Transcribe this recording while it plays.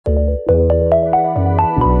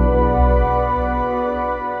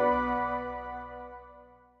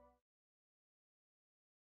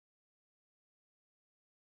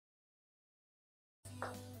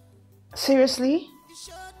Seriously?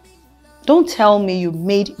 Don't tell me you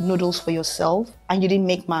made noodles for yourself and you didn't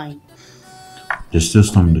make mine. There's still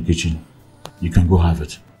some in the kitchen. You can go have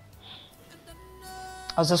it.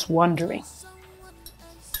 I was just wondering.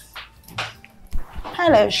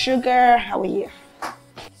 Hello, sugar. How are you?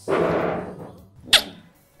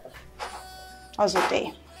 How's your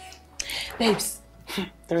day? Babes,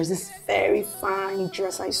 there is this very fine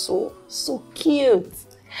dress I saw. So cute.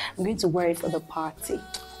 I'm going to wear it for the party.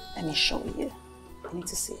 Let me show you. I need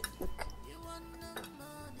to see it. Look.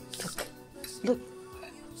 Look. Look.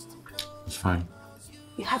 It's fine.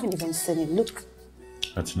 You haven't even seen it. Look.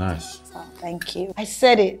 That's nice. Oh, thank you. I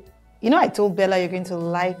said it. You know, I told Bella you're going to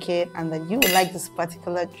like it and that you will like this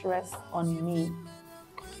particular dress on me.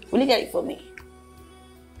 Will you get it for me?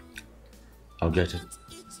 I'll get it.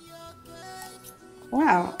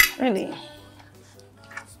 Wow, really?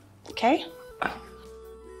 Okay.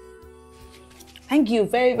 Thank you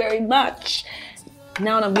very, very much.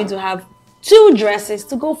 Now I'm going to have 2 dresses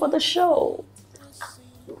to go for the show.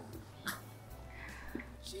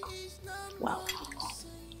 Wow.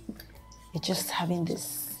 You're just having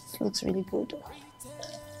this. It looks really good.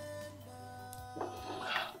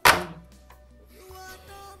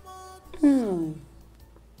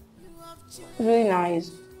 Really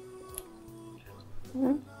nice.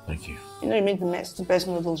 Thank you. You know you make the best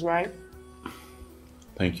noodles, right?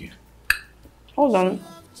 Thank you. Hold on.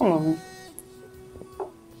 Hold on.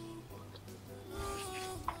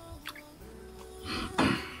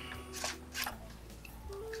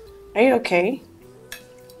 Are you okay?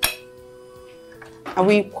 Are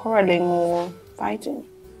we quarreling or fighting?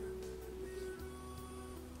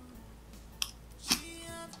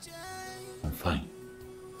 I'm fine.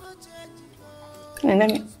 And let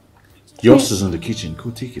me... Yours is in the kitchen.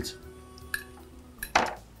 Go take it.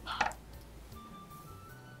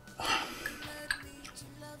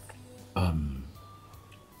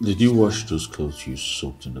 Did you wash those clothes you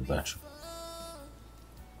soaked in the bathroom?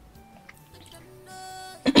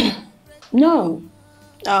 No.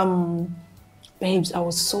 Babes, I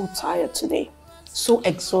was so tired today. So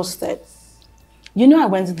exhausted. You know I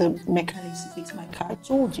went to the mechanic to fix my car. I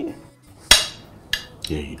told you.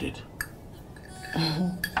 Yeah, you did.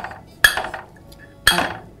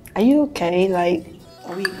 Are you okay? Like,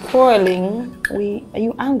 are we quarreling? Are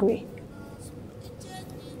you angry?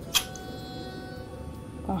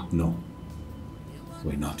 Oh. No,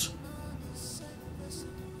 we're not.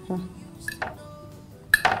 And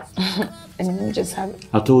let me just have it.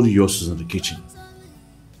 I told you yours is in the kitchen.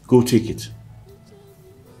 Go take it.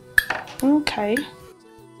 Okay.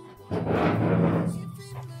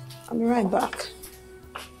 I'll be right back.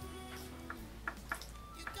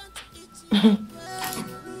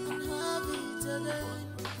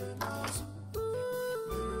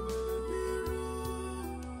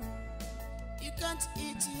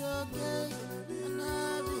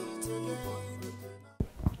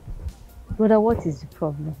 Brother, what is the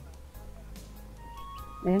problem?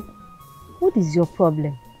 Eh? What is your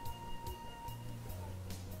problem?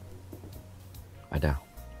 Ada,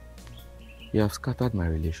 you have scattered my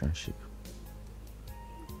relationship.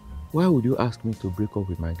 Why would you ask me to break up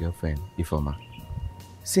with my girlfriend, Ifeoma?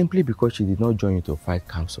 Simply because she did not join you to fight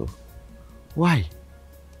council. Why?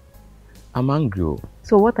 I'm angry.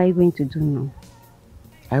 So what are you going to do now?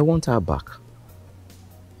 I want her back.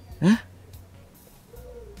 Eh?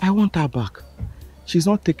 I want her back. She's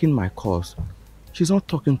not taking my calls. She's not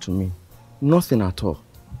talking to me. Nothing at all.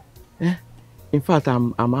 Eh? In fact,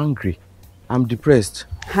 I'm angry. I'm depressed.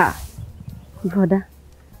 Ha! Brother,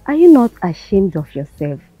 are you not ashamed of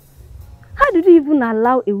yourself? How did you even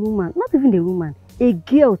allow a woman, not even a woman, a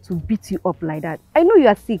girl to beat you up like that? I know you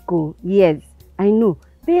are sick, oh, yes, I know.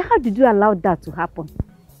 But how did you allow that to happen?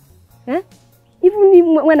 Eh?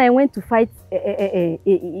 Even when I went to fight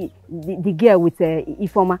the girl with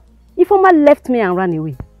Ifeoma left me and ran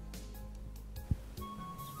away.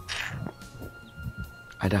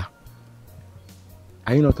 Ada,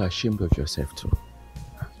 are you not ashamed of yourself too?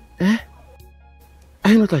 Eh?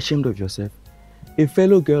 Are you not ashamed of yourself? A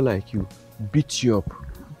fellow girl like you beat you up,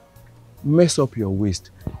 mess up your waist,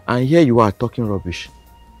 and here you are talking rubbish.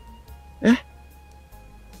 Eh?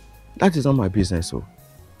 That is not my business, so.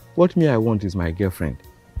 What I want is my girlfriend.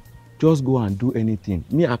 Just go and do anything.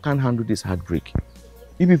 Me, I can't handle this heartbreak.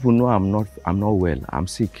 You people know I'm not well. I'm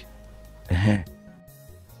sick.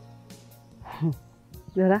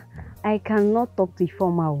 Brother, I cannot talk to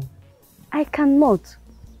Ifeoma. I cannot.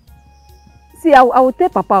 See, I will tell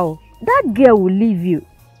Papa, that girl will leave you.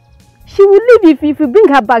 She will leave if you bring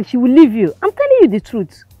her back, she will leave you. I'm telling you the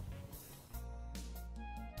truth.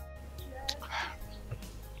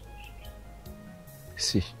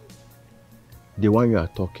 See, the one you are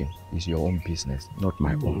talking is your own business, not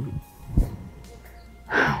my own.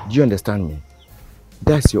 Do you understand me?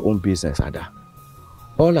 That's your own business, Ada.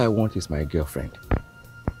 All I want is my girlfriend.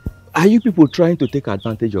 Are you people trying to take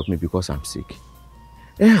advantage of me because I'm sick?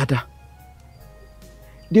 Ada.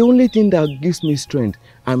 The only thing that gives me strength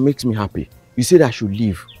and makes me happy, you said I should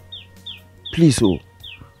leave. Please, oh.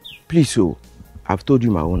 Please, oh. I've told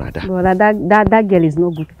you my own, Ada. But that girl is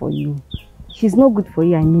not good for you. She's not good for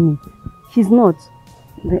you, I mean it. She's not.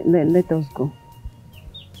 Let us go.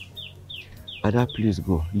 Ada, please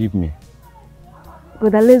go. Leave me.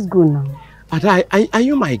 Brother, let's go now. Ada, are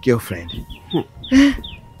you my girlfriend?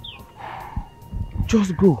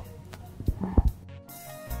 Just go.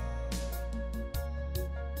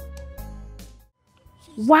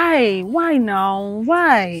 Why? Why now?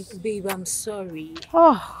 Why? Babe, I'm sorry.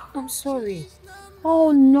 Oh, I'm sorry.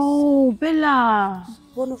 Oh no, Bella.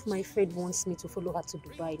 One of my friends wants me to follow her to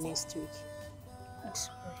Dubai next week. I'm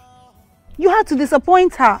sorry. You had to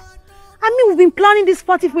disappoint her. I mean, we've been planning this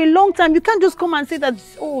party for a long time. You can't just come and say that,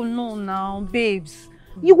 oh no now, babes.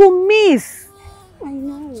 You will miss. I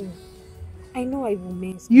know. I know I will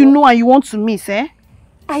miss. You know and you want to miss, eh?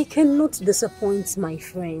 I cannot disappoint my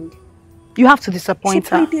friend. You have to disappoint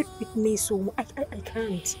her. She pleaded with me so much. I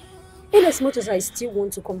can't. In as much as I still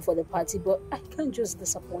want to come for the party, but I can't just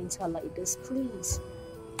disappoint her like this, please.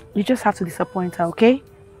 You just have to disappoint her, okay?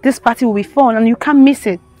 This party will be fun and you can't miss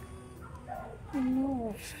it. I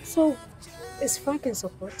know. So, is Frank in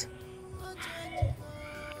support?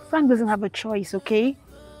 Frank doesn't have a choice, okay?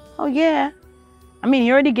 Oh yeah. I mean,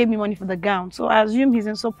 he already gave me money for the gown, so I assume he's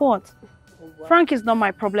in support. Oh, wow. Frank is not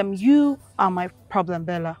my problem. You are my problem,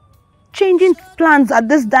 Bella. Changing plans at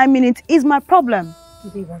this damn minute is my problem.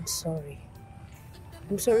 Babe, I'm sorry.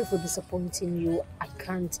 I'm sorry for disappointing you. I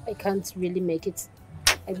can't really make it.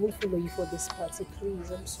 I won't follow you for this party,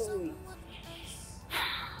 please. I'm sorry.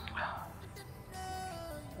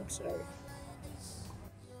 I'm sorry.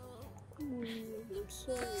 I'm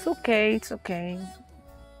sorry. It's okay, it's okay.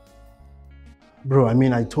 Bro, I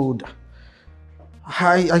mean, I told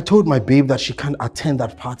my babe that she can't attend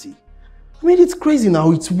that party. I mean, it's crazy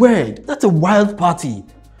now. It's weird. That's a wild party.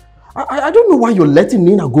 I don't know why you're letting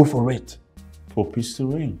Nina go for it. For peace to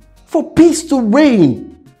reign. For peace to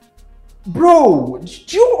reign. Bro,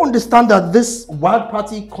 do you understand that this wild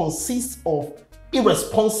party consists of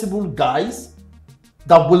irresponsible guys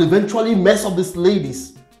that will eventually mess up these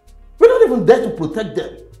ladies? We're not even there to protect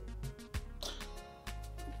them.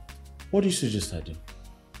 What do you suggest I do?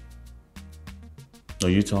 No,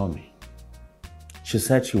 you tell me. She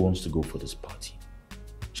said she wants to go for this party.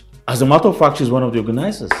 As a matter of fact, she's one of the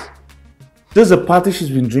organizers. This is a party she's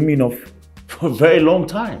been dreaming of for a very long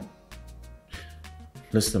time.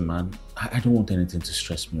 Listen, man, I don't want anything to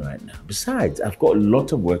stress me right now. Besides, I've got a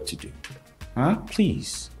lot of work to do. Huh?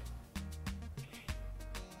 Please.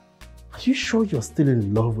 Are you sure you're still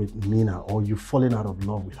in love with Nina or you've fallen out of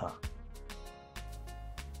love with her?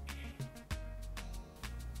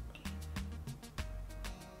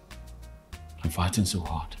 I'm fighting so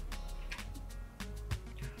hard.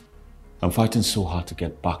 I'm fighting so hard to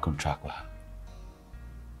get back on track with her.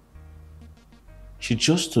 She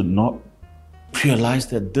just did not realize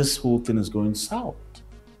that this whole thing is going south.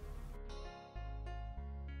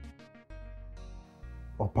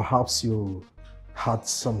 Or perhaps you had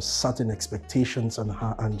some certain expectations on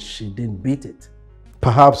her and she didn't beat it.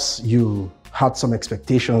 Perhaps you had some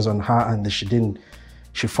expectations on her and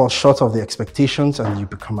she fell short of the expectations and you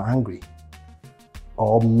become angry.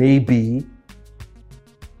 Or maybe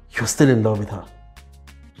you're still in love with her.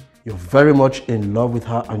 You're very much in love with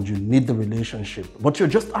her and you need the relationship, but you're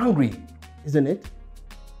just angry, isn't it?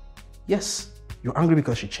 Yes, you're angry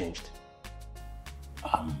because she changed.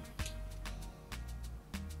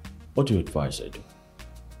 What do you advise I do?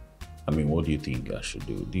 I mean, what do you think I should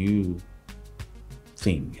do? Do you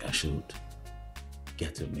think I should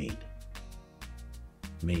get a maid?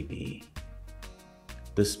 Maybe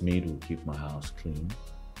this maid will keep my house clean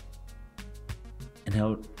and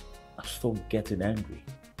I'll stop getting angry.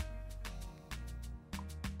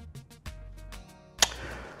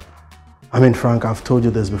 I mean, Frank, I've told you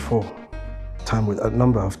this before. Time with a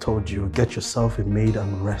number, I've told you, get yourself a maid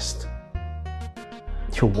and rest.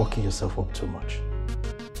 You're working yourself up too much.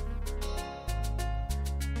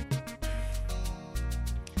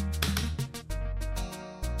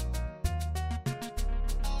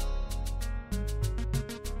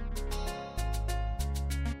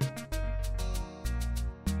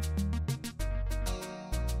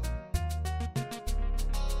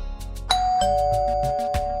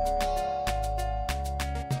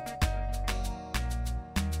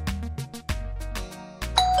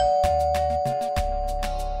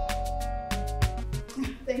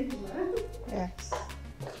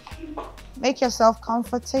 Make yourself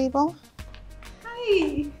comfortable.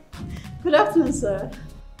 Hi. Good afternoon, sir.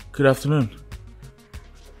 Good afternoon.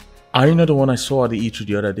 Are you not the one I saw at the eatery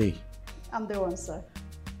the other day? I'm the one, sir.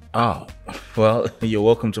 Ah, well, you're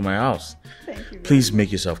welcome to my house. Thank you. Please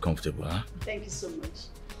make yourself comfortable, huh? Thank you so much.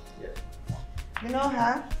 You know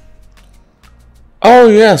her? Oh,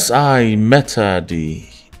 yes, I met her at the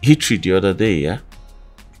eatery the other day, yeah?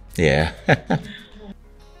 Yeah.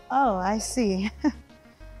 Oh, I see.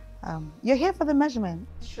 You're here for the measurement?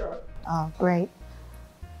 Sure. Oh, great.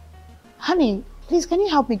 Honey, please, can you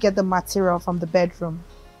help me get the material from the bedroom?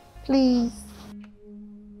 Please.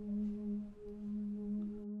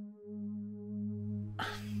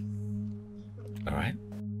 All right.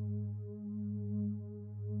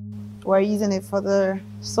 We're using it for the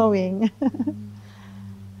sewing.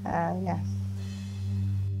 Yes.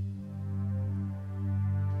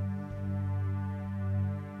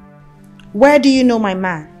 Where do you know my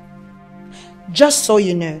man? Just so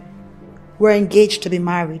you know, we're engaged to be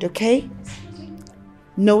married, okay?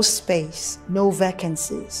 No space, no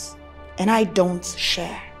vacancies, and I don't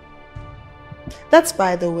share. That's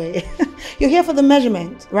by the way. You're here for the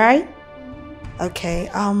measurement, right? Okay,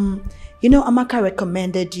 you know Amaka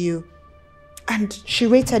recommended you and she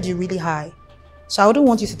rated you really high. So I wouldn't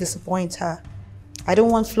want you to disappoint her. I don't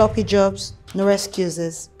want floppy jobs, no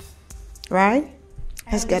excuses. Right?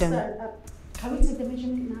 Let's get on. Can we take the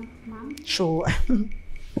measurement now, ma'am? Sure.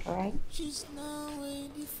 All right.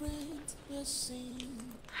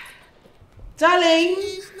 Darling,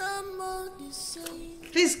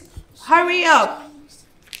 please hurry up.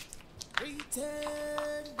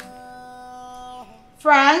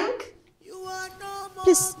 Frank?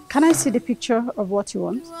 Please, can I see the picture of what you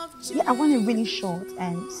want? Yeah, I want it really short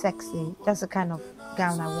and sexy. That's the kind of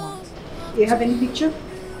gown I want. Do you have any picture?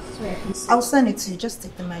 So I can see. I'll send it to you. Just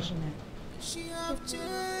take the measurement.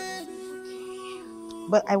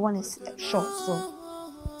 But I want it short, so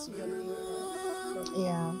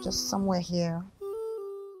yeah, just somewhere here.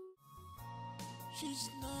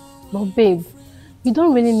 But babe, you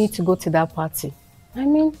don't really need to go to that party. I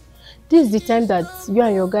mean, this is the time that you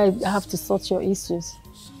and your guy have to sort your issues.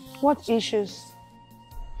 What issues?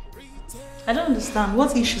 I don't understand.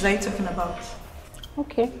 What issues are you talking about?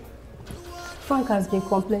 Okay. Frank has been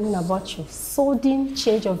complaining about your sudden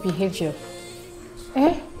change of behavior.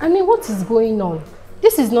 I mean, what is going on?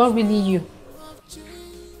 This is not really you.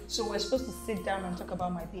 So we're supposed to sit down and talk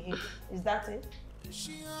about my behavior. Is that it?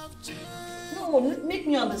 No, make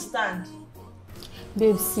me understand.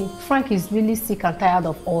 Babe, see, Frank is really sick and tired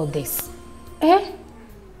of all this.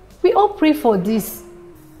 We all pray for this.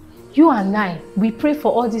 You and I, we pray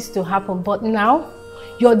for all this to happen, but now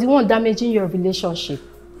you're the one damaging your relationship.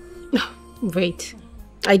 Wait,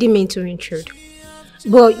 I didn't mean to intrude.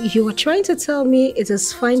 But you were trying to tell me it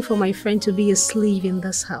is fine for my friend to be a slave in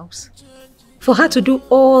this house. For her to do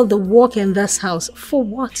all the work in this house. For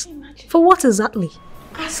what? For what exactly?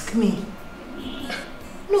 Ask me.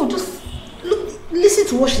 No, just listen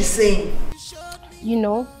to what she's saying. You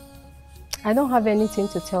know, I don't have anything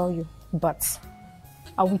to tell you, but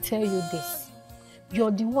I will tell you this. You're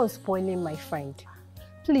the one spoiling my friend.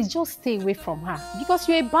 Please just stay away from her because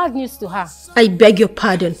you're bad news to her. I beg your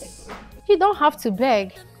pardon. You don't have to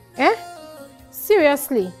beg.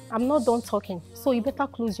 Seriously, I'm not done talking, so you better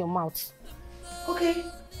close your mouth. Okay.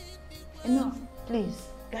 Enough, please.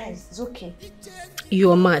 Guys, it's okay.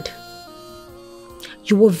 You are mad.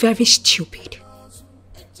 You were very stupid.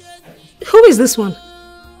 Who is this one?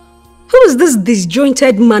 Who is this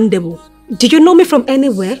disjointed mandible? Did you know me from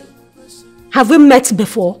anywhere? Have we met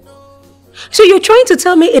before? So you're trying to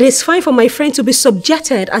tell me it is fine for my friend to be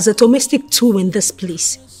subjected as a domestic tool in this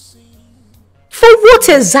place? For what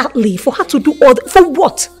exactly? For her to do all that? For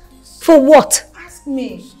what? For what? Ask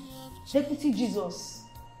me. Deputy Jesus.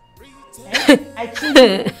 I told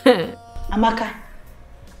you.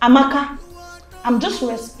 Amaka, I'm just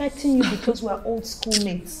respecting you because we're old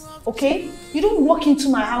schoolmates, okay? You don't walk into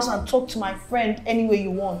my house and talk to my friend any way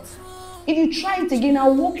you want. If you try it again,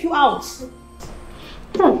 I'll walk you out.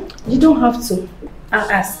 You don't have to. I'll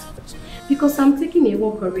ask. Because I'm taking a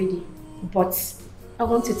walk already. But I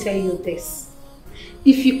want to tell you this.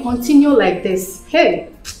 If you continue like this, hey,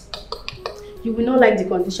 you will not like the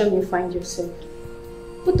condition you find yourself.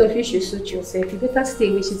 Both of you should suit yourself. You better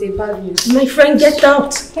stay, which is a bad news. My friend, get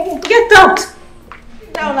out! Hey. Get out!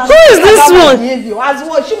 Now, who is this one? As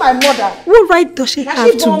what? She my mother. What right does she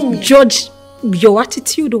have to judge your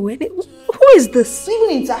attitude or anything? Who is this?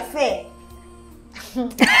 Even interfere.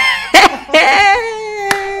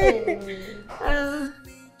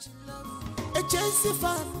 A Chelsea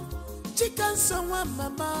fan, chicken someone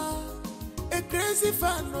mama, a crazy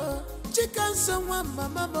fan, chicken someone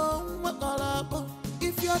mama mo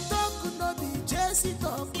if your dog could not be Jesse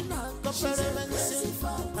dog na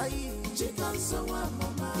chicken someone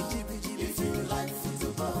mama if you like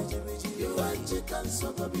football you and chicken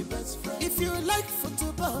so go be best friend if you like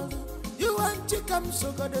football you and chicken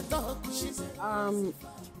so go the dog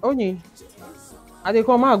Onye I dey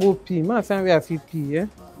come go pee my friend where I fit pee eh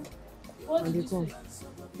what did you say?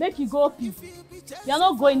 Make you go pee. You are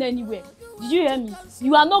not going anywhere. Did you hear me?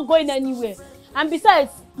 You are not going anywhere. And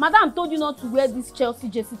besides, Madam told you not to wear this Chelsea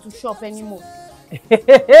jersey to shop anymore.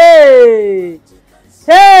 Hey,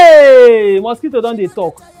 mosquito don't they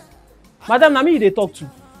talk? Madam, na me they talk to.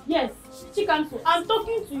 Yes, Chikamso, I'm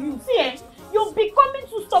talking to you. See, you're becoming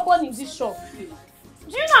too stubborn in this shop. Do you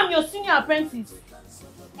know I'm your senior apprentice?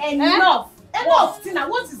 Enough! Enough, Tina,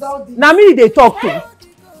 what is all this? Na me they talk to.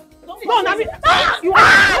 No, na me. You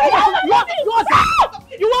want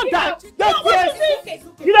that?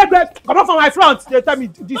 You come up from my front. They tell me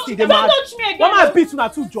this thing. They mad. Don't touch me again. Don't mind beat you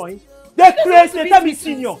to join. They crazy. They tell me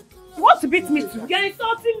senior. You want to beat me too? You're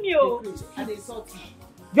insulting me, oh. And they insult you.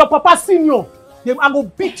 Your papa senior. I go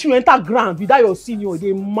beat you enter ground without your senior.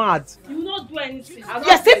 They mad. You will not do anything.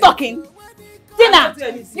 You're still talking? Tina,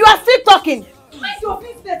 you are still talking. Mind your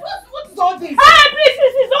business. What is all this? Hey,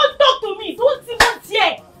 please, don't talk to me. Don't even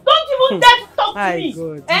dare. Don't even dare to talk to me.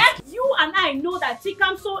 You and I know that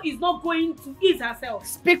Chikamso is not going to ease herself.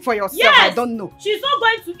 Speak for yourself. Yes, I don't know. She's not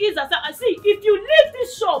going to ease herself. I see, if you leave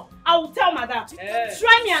this shop, I will tell Madam.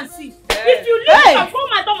 Try me and see. If you leave, I'll call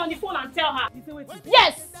Madam on the phone and tell her.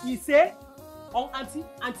 Yes. You say, oh, auntie,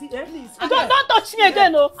 please. Don't touch me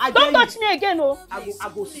again, oh. Don't touch me again, oh. I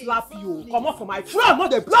go slap you. Come off from my front. No,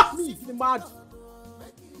 they block me. You're mad.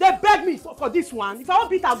 They beg me for this one. If I want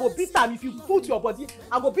beat, I go beat them. If you put your body,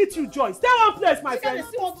 I go beat you, Joy. Stay one place, my friend.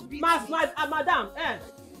 Madam,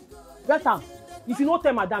 better. If you don't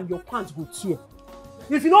tell Madam, your pants go tear.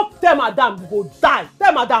 If you don't tell Madam, you go die.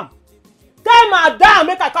 Tell Madam. Tell Madam,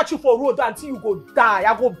 make I catch you for road until you go die.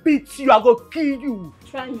 I go beat you. I go kill you.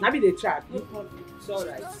 Try me. Maybe they try. It's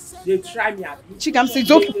alright. They try me. Chikamso, it's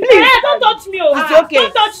okay. Please, don't touch me. Oh. It's okay.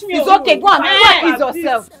 Don't touch me. It's okay. Go on. Ease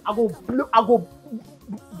yourself. I go.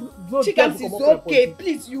 Chikamso, it's okay.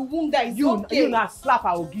 Please, you won't die. It's okay. You na slap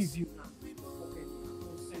I will give you.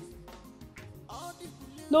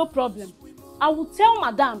 No problem. I will tell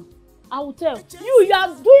Madam. I will tell. You are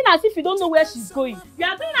doing as if you don't know where she's going. You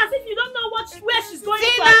are doing as if you don't know where she's going.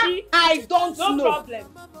 Tina, I don't know. No problem.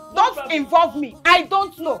 Don't involve me. I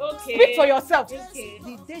don't know. Okay. Speak for yourself. Okay.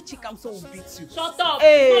 The day Chikamso will beat you. Shut up.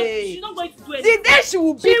 Hey. She's not going to do anything. The day she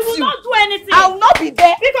will beat you. She will not do anything. I will not be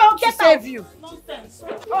there to save you. Nonsense.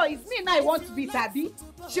 Oh, it's me now I want to beat Abby.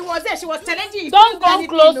 She was there. She was challenging you. Don't come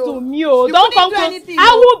close to me, oh. Don't come close. Anything,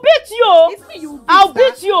 I will beat you. It's me you will beat. I'll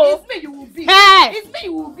beat you. It's me you will beat. Hey. It's me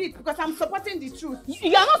you will beat because I'm supporting the truth.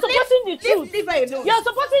 You are not supporting the truth. Leave her alone. You are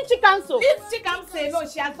supporting Chikamso. Leave Chikamso alone.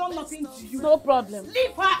 She has done nothing to you. No problem.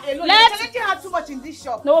 Leave her alone. You're challenging her too much in this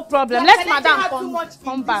shop. No problem. You're Let Madam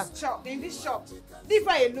come back. In this shop. Leave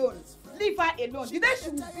her alone. Leave her alone. The day she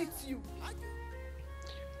will beat you.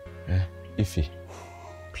 Ify,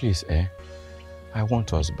 please, I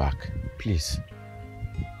want us back, please.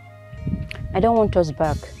 I don't want us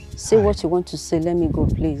back. Say what you want to say. Let me go,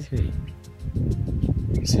 please. Hey.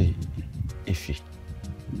 See, Ify,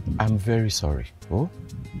 I'm very sorry. Oh,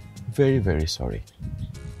 very, very sorry.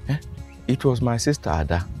 It was my sister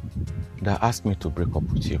Ada that asked me to break up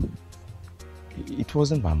with you. It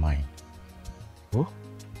wasn't my mind. Oh?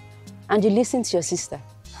 And you listen to your sister?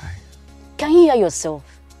 Can you hear yourself?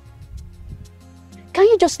 Can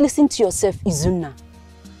you just listen to yourself, Izuna?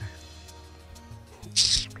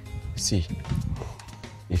 See,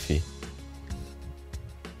 Ify,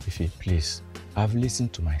 please, I've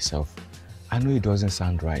listened to myself. I know it doesn't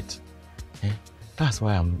sound right. That's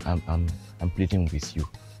why I'm pleading with you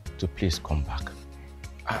to please come back.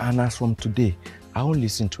 And as from today, I won't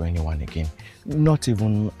listen to anyone again. Not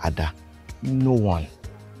even Ada. No one.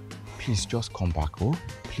 Please just come back, oh?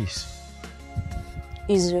 Please.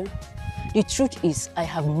 Israel, the truth is I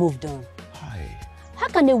have moved on. Hi. How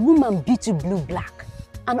can a woman beat you blue-black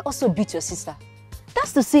and also beat your sister?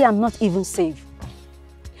 That's to say I'm not even safe.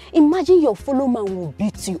 Imagine your fellow man will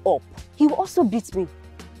beat you up. He will also beat me.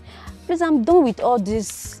 Please, I'm done with all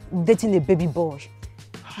this dating a baby boy.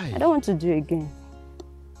 Hi. I don't want to do it again.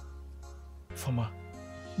 Fama,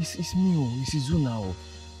 it's me, it's Izuna.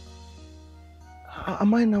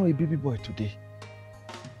 Am I now a baby boy today?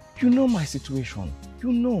 You know my situation.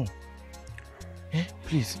 You know.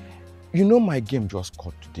 Please, you know my game just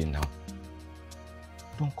cut today now.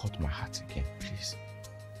 Don't cut my heart again, please.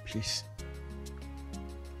 Please.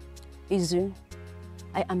 Izu,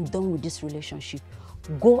 I am done with this relationship.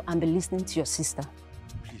 Go and be listening to your sister.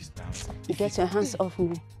 Please, now. Get your hands off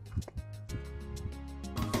me.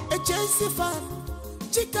 A Chelsea fan,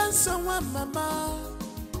 chicken someone mama.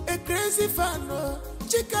 A crazy fan,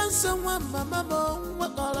 chicken someone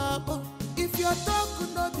mama. If your talk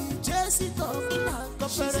could not be Chelsea talk,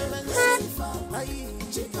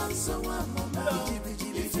 chicken someone mama.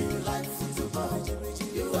 If you like football,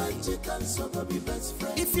 you and chicken someone be best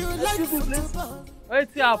friend. If you like football,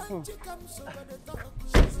 what's happening?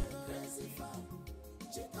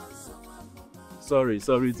 Sorry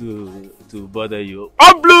to bother you.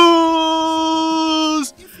 Up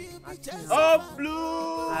Blues! Up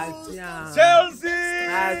Blues! Chelsea!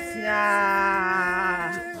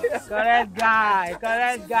 Correct guy.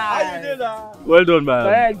 How you doing now? Well done, man.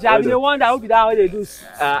 Correct job. You wonder who be that what they do.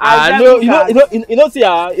 I know, you know, see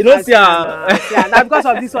her. Now because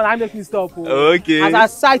of this one, I make me stop. Okay. As I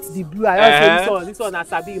sight the blue, I just say this one na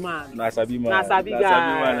sabi man. Na sabi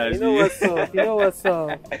guy. You know what's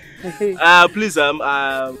up. Please,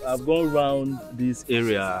 I've gone around this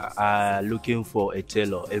area looking for a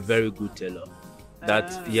tailor, a very good tailor.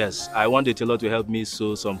 Yes, I want a tailor to help me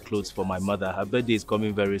sew some clothes for my mother. Her birthday is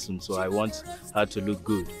coming very soon, so I want her to look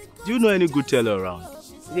good. Do you know any good tailor around?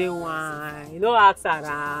 They want, you know, ask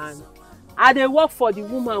around. And they work for the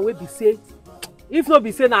woman wey be say, if not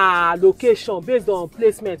be say na location based on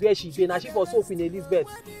placement where she be, na she for sew Queen Elizabeth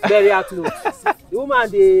burial clothes. The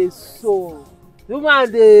woman dey sew.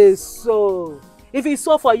 If it's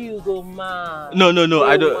so for you, you go mad. No,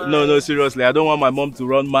 I don't. No, seriously, I don't want my mom to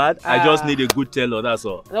run mad. I just need a good tailor. That's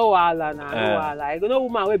all. No wahala, no wahala. You know,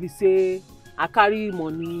 woman wey be say, I carry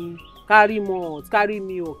money, carry malt, carry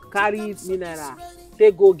milk, carry mineral.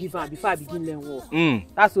 They go give her before I begin learn work.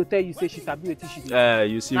 That's to tell you say she sabi wetin she dey.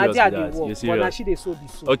 You serious with that? You serious? But now she dey sew the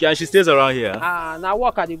sew. Okay, and she stays around here. Now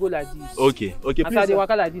work I dey go like this. Okay, please. After they work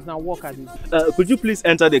like this, now work I dey. Could you please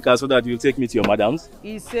enter the car so that you take me to your madam's?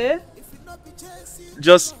 He say.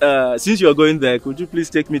 Just since you're going there, could you please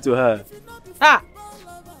take me to her?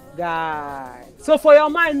 Guy. So for your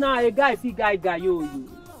mind now, a guy fit guy you.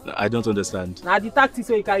 I don't understand. Now the tactics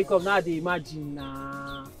wey you carry come now they imagine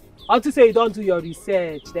now. Until say you don't do your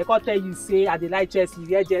research, they can't tell you say I dey like Chelsea,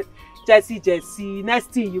 wear Chelsea.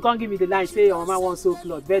 Next thing you can't give me the line say your mama wants so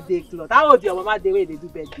cloth, birthday cloth. How old your mama the way they do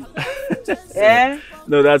birthday?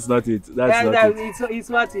 No, that's not it. That's not it. It's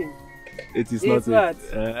nothing. It is not it.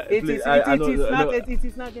 It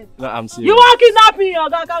is not it. No, I'm serious. You want kidnap me,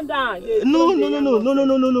 Oga? Calm down.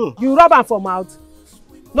 No. You rub am for mouth.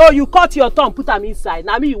 No, you cut your tongue, put am inside.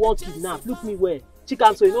 Now me you want kidnap. Look me well.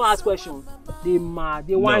 Chicken, so you don't ask questions. They mad.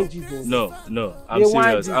 They want you. No.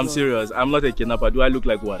 I'm serious. I'm not a kidnapper. Do I look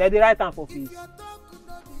like one? They're the right hand for face.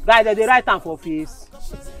 Guy, they're the right hand for face.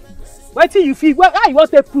 Wait till you feel. Well, you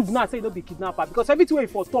want to prove now? Say you don't be kidnapper because everything way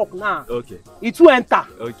for talk now. Okay. It will enter.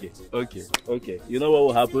 Okay. You know what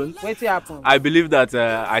will happen? Wait till happen. I believe that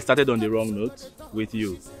I started on the wrong note with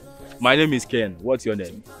you. My name is Ken. What's your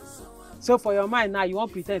name? So for your mind now, you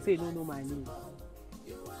won't pretend say you don't know my name.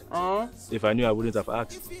 If I knew, I wouldn't have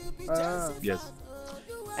asked. Yes.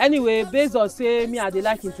 Anyway, based on say me, I dey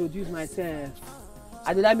like introduce myself.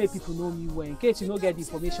 I dey like make people know me well. In case you no get the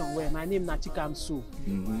information well, my name na Chikamso,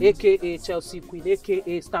 aka Chelsea Queen,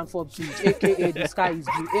 aka Stanford Bridge, aka the sky is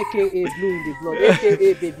blue, aka blue in the blood,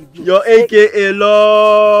 aka baby blue. Your aka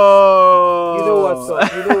Lord. You know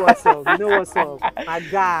what's up. My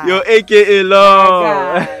guy. Your aka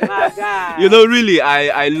Lord. My guy. You know, really,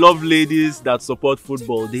 I love ladies that support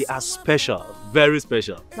football. They are special, very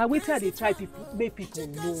special. Now wait till they try make people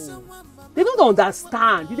know. They don't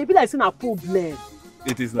understand. They be like saying a problem.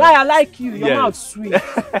 It is not. Guy, I like you. Your mouth sweet.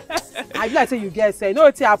 I be like say you get say no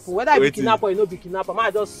it happen. Whether I be kidnapper or you no be kidnapper, I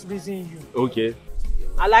just reason you. Okay.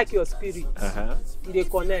 I like your spirit. They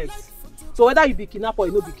connect. So whether you be kidnapper or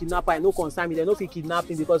you no be kidnapper, I no concern me. They no fit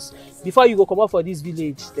kidnapping because before you go come out for this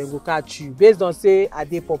village, they go catch you. Based on say are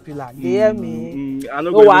they popular? They hear me.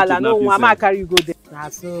 No wahala, no mama carry you go there. Nah,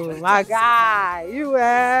 so my guy, you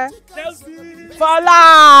for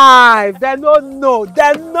life. They no know.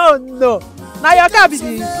 Now your car be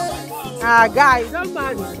the guy, don't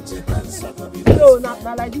marry. No, not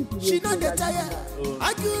like this. She don't get tired.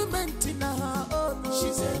 Argument in her own.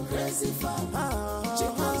 She's a crazy fan.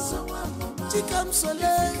 Chicken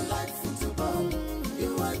Soleil. Like football.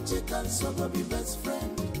 You and Chicken Soleil be best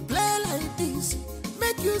friend. Play like this.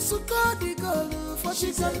 Make you so call the goal for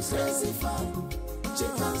Chicken crazy fan.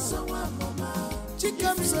 Chicken Soleil.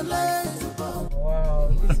 Chicken Soleil.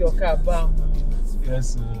 Wow, this is your car bam.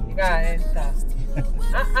 Yes, sir. You gotta enter. See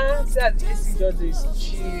how the AC just is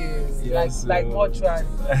chill. Yes, like mortuary.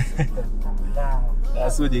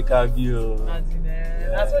 That's what they can be.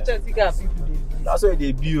 That's what Chelsea people do. That's why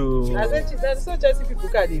they be. That's what Chelsea people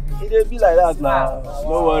can be. They be like that now.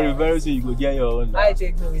 Don't worry, very soon you go get your own. I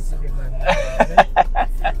take no into the man.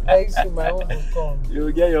 Very soon my own will come. You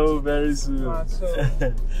will get your own very soon.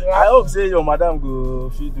 I hope say your madam go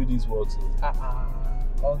fit do this work.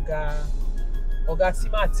 Oga,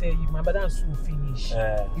 Sima tell you, my madam soon finish.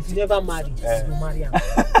 If you never marry, you go marry am.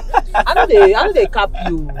 I know they cap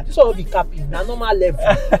you. This one will be capping. Na normal level.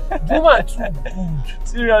 The woman too good.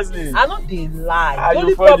 Seriously. I know they lie. The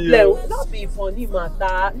only problem not be funny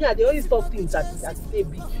matter. Yeah, they always talk things as they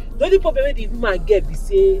be. The only problem with the woman get be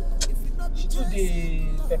say she do the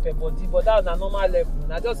pepper body, but that na normal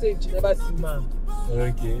level. I just say she never see man.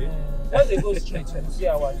 Okay. Just they go straight and see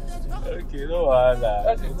how I used to. Okay, no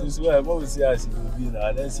wahala. It is well. What we see how she will be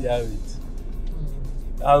now. Let's see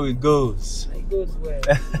how it goes. It goes well.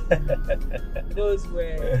 It goes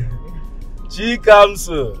well. She comes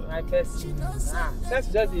soon. My person. That's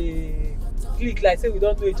just the click like say we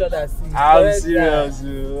don't know each other since. I'm serious.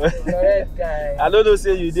 Correct guy. I don't know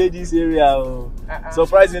say you did this area.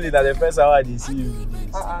 Surprisingly, that the first hour they see you with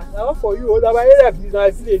this. Now for you, now my area is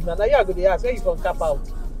my village. Now you are going to ask where you can cap out.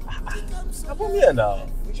 I'm from here now.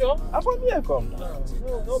 You sure? I'm from here come now.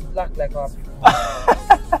 No black like our people.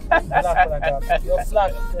 Black like our people. You're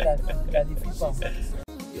black like the people.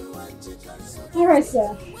 Alright,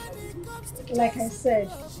 sir. Like I said,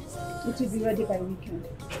 it will be ready by weekend.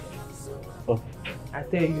 Oh. I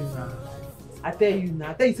tell you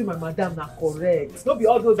now. Say my madam na correct. Don't be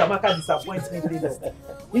all those Amaka disappointment later.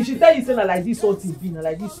 If she tell you say na like this something be, na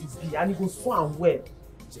like this it be, and it go swam well.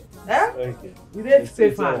 Okay. You dey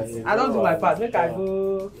safe hands. I don't do my part. Make I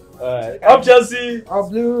go. Up Chelsea. Up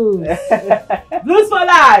Blues. Blues for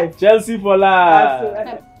life. Chelsea for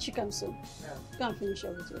life. Chicken soup. Go and finish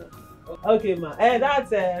up with your work. Okay, ma.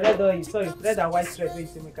 That's red oil. Sorry, red and white thread.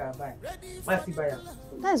 Wait, you make her buy. Massive buyer.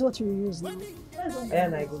 That is what you use now.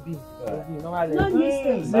 And I go be. No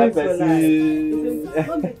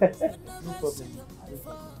problem.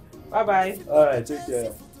 Bye bye. All right, take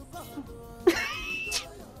care.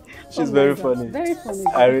 She's very funny. Very funny.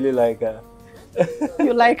 I really like her.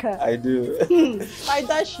 You like her? I do. Why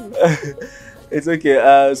does she? It's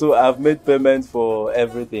okay. So I've made payment for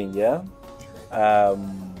everything, yeah?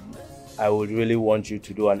 I would really want you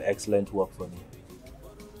to do an excellent work for me.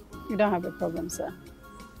 You don't have a problem, sir.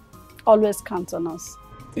 Always count on us.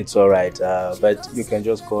 It's all right, but you can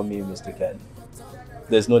just call me Mr. Ken.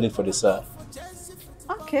 There's no need for the sir.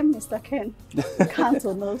 Okay, Mr. Ken. Count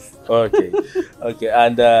on us. Okay. Okay,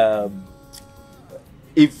 and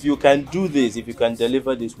if you can do this, if you can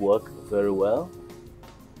deliver this work very well,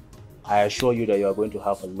 I assure you that you are going to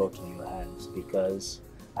have a lot on your hands, because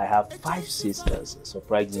I have 5 sisters,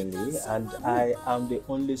 surprisingly, and I am the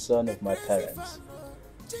only son of my parents.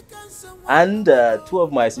 And 2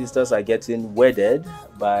 of my sisters are getting wedded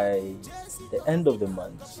by the end of the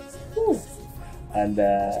month. Ooh. And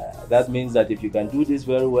that means that if you can do this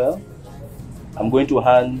very well, I'm going to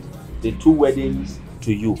hand the 2 weddings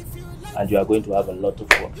to you, and you are going to have a lot of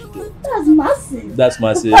work to do. That's massive. That's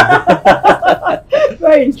massive.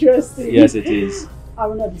 Very interesting. Yes, it is. I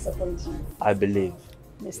will not disappoint you. I believe.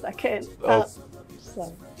 Mr. Ken.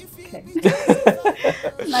 Sorry. Okay.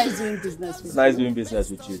 Nice doing business with you. Nice doing business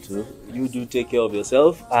with you too. You do take care of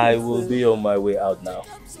yourself. I will be on my way out now.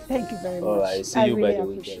 Thank you very much. All right. See you by the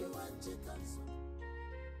weekend.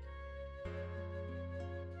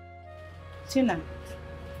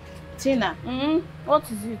 Tina. What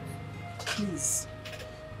is it? Please,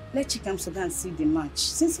 let Chikam go and see the match.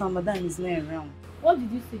 Since our madam is not around. What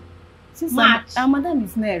did you say? Since match? our madam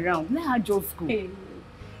is not around, let her just go. Hey.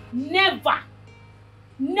 Never.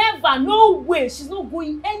 Never. No way. She's not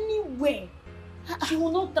going anywhere. She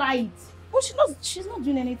will not try it. But she's not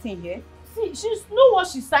doing anything here. See, she knows what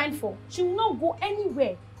she signed for. She will not go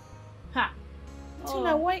anywhere. Ha.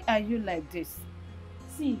 Tina, why are you like this?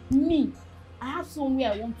 See, me, I have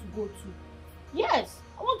somewhere I want to go to. Yes,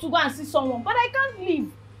 I want to go and see someone, but I can't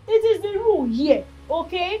leave. It is the rule here,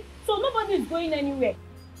 okay? So nobody is going anywhere.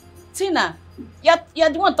 Tina, you're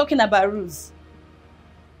the one talking about rules.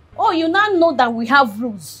 Oh, you now know that we have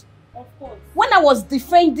rules. Of course. When I was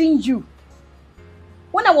defending you,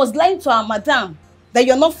 when I was lying to our madam that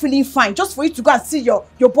you're not feeling fine just for you to go and see your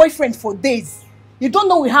boyfriend for days, you don't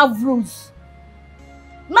know we have rules.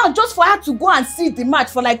 Now, just for her to go and see the match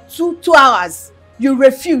for like two hours, you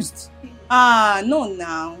refused. No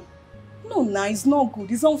now. No now, it's not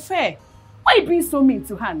good. It's unfair. Why are you being so mean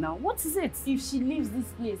to her now? What is it? If she leaves this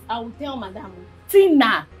place, I will tell Madam.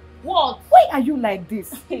 Tina! What? Why are you like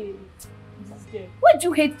this? Hey, why do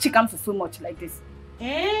you hate Chikamso so much like this?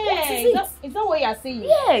 Is that what you are saying?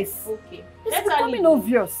 Yes. Okay. It's becoming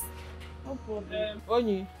obvious. No problem.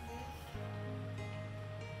 Onyi,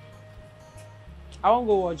 I won't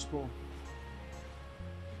go watch ball.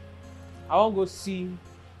 I won't go see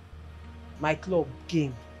my club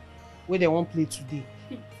game where they won't play today.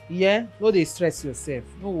 Yeah? No, they stress yourself.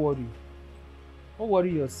 Don't worry. Don't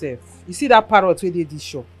worry yourself. You see that parrot where they this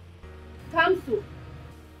shop? Kamso.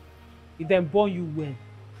 If them born you well,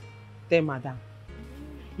 tell madam.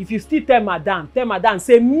 If you still tell madam,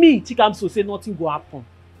 say me, Chikamso, say nothing go happen.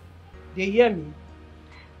 They hear me?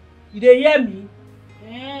 You they hear me?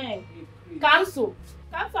 Kamso,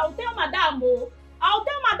 I'll tell madam. I'll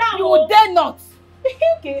tell madam. You dare not.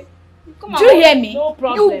 Okay. Come Do you hear me? No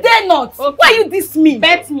problem. You dare not. Okay. Why you diss me?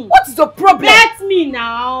 Bet me. What is your problem? Bet me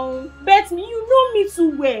now. Bet me. You know me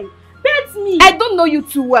too well. Bet me. I don't know you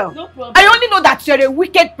too well. No problem. I only know that you're a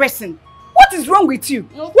wicked person. What is wrong with you?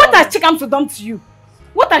 No What has problem. Chikamso done to you?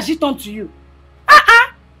 What has she done to you?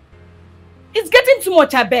 It's getting too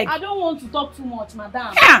much, I beg. I don't want to talk too much,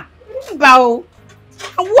 madam. Yeah. Wow.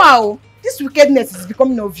 Wow. This wickedness is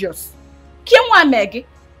becoming obvious. Kiemwa Meg.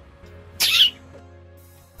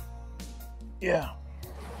 Yeah.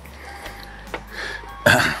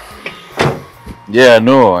 Yeah,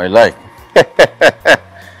 no, I like.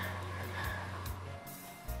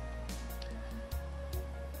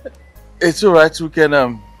 It's all right. We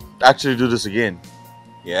can actually do this again.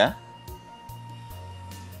 Yeah?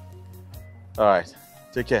 All right.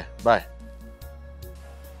 Take care. Bye.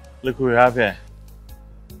 Look who we have here.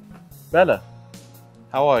 Bella,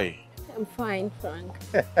 how are you? I'm fine, Frank.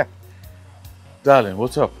 Darling,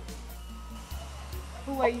 what's up?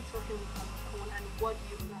 Who are you talking with on the phone and what do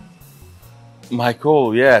you plan?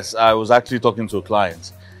 Michael, yes. I was actually talking to a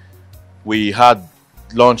client. We had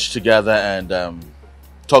lunch together and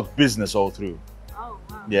talked business all through. Oh,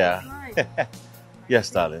 wow. Yeah. Yes,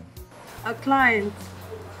 darling. A client,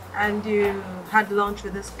 and you had lunch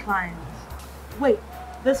with this client. Wait,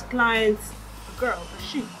 this client's a girl, a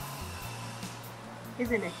she,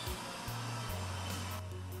 isn't it?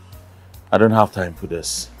 I don't have time for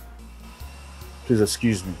this. Please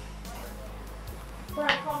excuse me.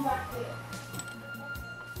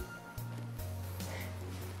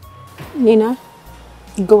 Nina,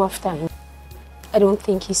 go after him. I don't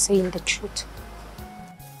think he's saying the truth.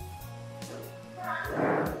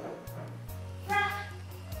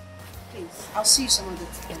 Please, I'll see you some other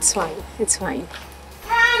time. It's fine, it's fine.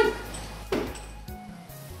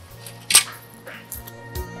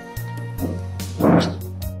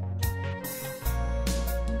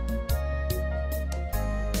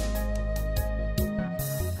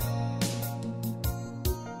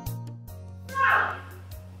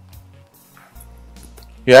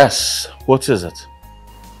 Yes, what is it?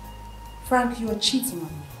 Frank, you are cheating on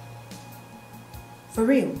me. For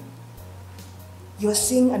real. You are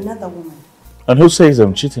seeing another woman. And who says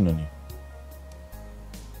I'm cheating on you?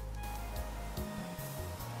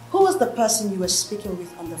 Who was the person you were speaking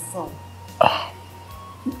with on the phone?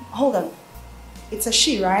 Hold on. It's a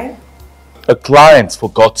she, right? A client, for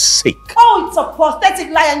God's sake. Oh, it's a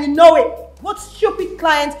pathetic lie and you know it. What stupid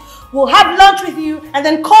client will have lunch with you and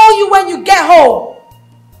then call you when you get home?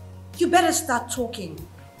 You better start talking.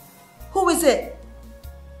 Who is it?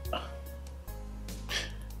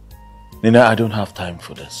 Nina, I don't have time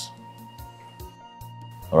for this.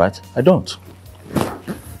 Alright? I don't.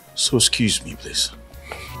 So excuse me, please.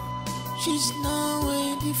 She's now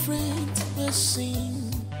a different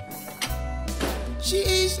person. She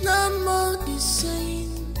is not more the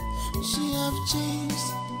same. She have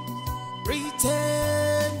changed.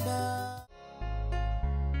 Pretender.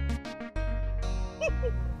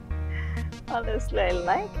 Honestly, I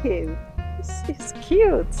like him. He's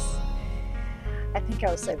cute. I think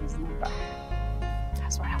I'll save his number.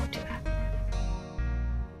 That's why I would do that.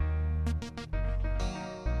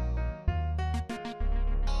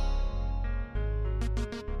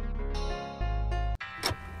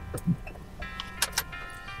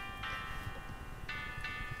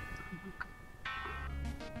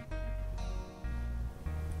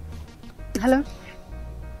 Hello?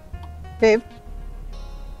 Babe?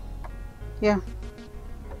 Yeah.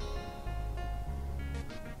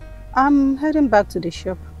 I'm heading back to the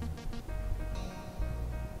shop.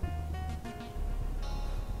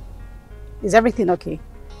 Is everything okay?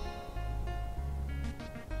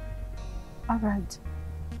 All right.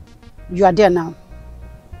 You are there now?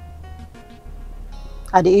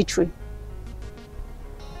 At the eatery?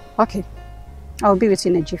 Okay. I'll be with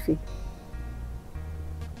you in a jiffy.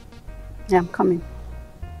 Yeah, I'm coming.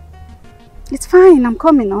 It's fine, I'm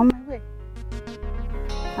coming, on my way.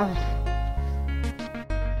 All right.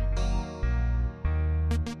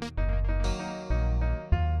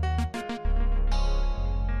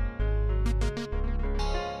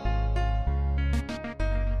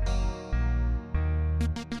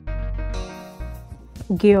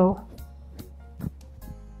 Girl.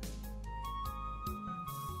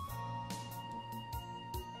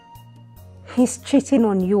 He's cheating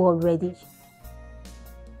on you already.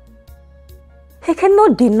 He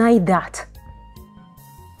cannot deny that.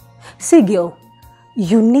 See, girl,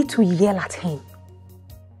 you need to yell at him.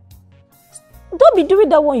 Don't be doing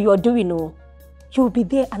that one you are doing, no. You'll be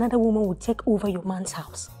there, another woman will take over your man's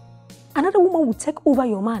house. Another woman will take over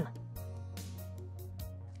your man.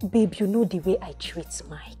 Babe, you know the way I treat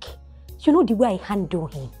Mike. You know the way I handle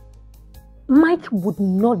him. Mike would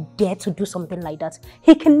not dare to do something like that.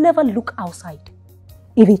 He can never look outside.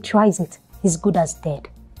 If he tries it, he's good as dead.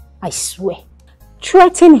 I swear.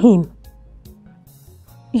 Threaten him.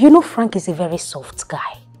 You know Frank is a very soft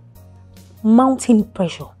guy. Mounting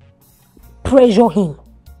pressure. Pressure him.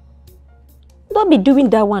 Don't be doing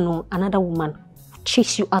that one on another woman.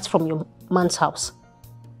 Chase you out from your man's house.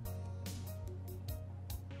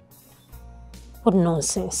 What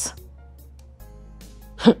nonsense.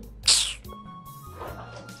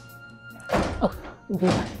 Oh,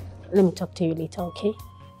 babe, let me talk to you later, okay?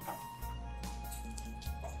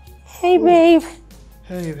 Hey, babe.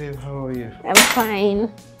 Hey, babe, how are you? I'm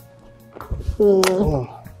fine.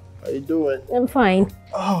 Oh, how you doing? I'm fine.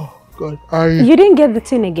 Oh, God. You didn't get the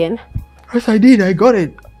tin again? Yes, I did. I got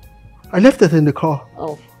it. I left it in the car.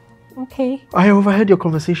 Oh, okay. I overheard your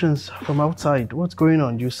conversations from outside. What's going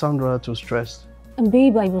on? You sound rather too stressed. And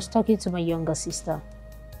babe, I was talking to my younger sister.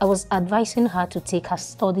 I was advising her to take her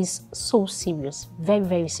studies so serious, very,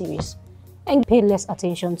 very serious, and pay less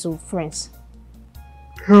attention to friends.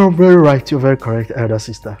 You're very right. You're very correct, elder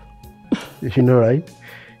sister. You know, right?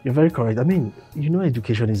 You're very correct. I mean, you know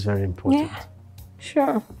education is very important. Yeah,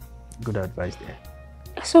 sure. Good advice there.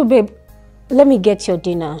 So, babe, let me get your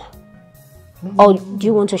dinner. Or do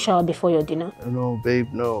you want to shower before your dinner? No, babe,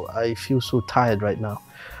 no. I feel so tired right now.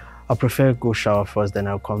 I prefer go shower first, then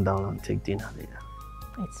I'll come down and take dinner later.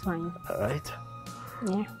 It's fine. Alright?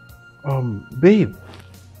 Yeah. Babe,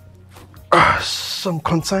 some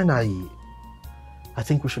concern I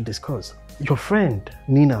think we should discuss. Your friend,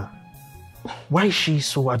 Nina, why is she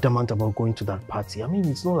so adamant about going to that party? I mean,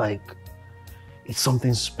 it's not like it's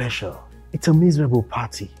something special. It's a miserable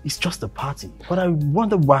party. It's just a party. But I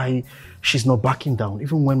wonder why she's not backing down,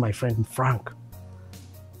 even when my friend Frank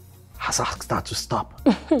has asked her to stop.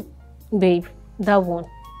 Babe, that one.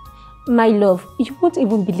 My love, you won't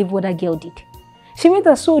even believe what that girl did. She went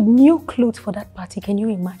and sold new clothes for that party. Can you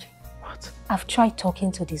imagine? What? I've tried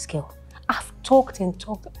talking to this girl. I've talked and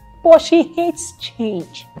talked, but she hates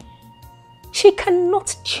change. She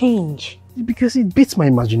cannot change. Because it beats my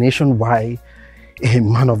imagination why a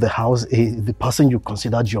man of the house, the person you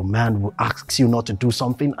considered your man, will ask you not to do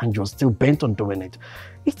something and you're still bent on doing it.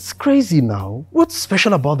 It's crazy now. What's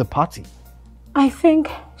special about the party? I think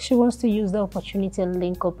she wants to use the opportunity and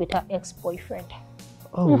link up with her ex-boyfriend.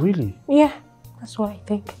 Oh, really? Yeah, that's what I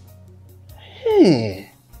think.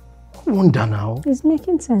 Hey, I wonder now. It's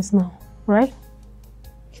making sense now, right?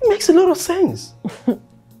 It makes a lot of sense.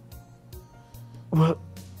 Well,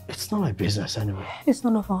 it's not my business anyway. It's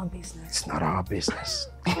none of our business. It's not our business.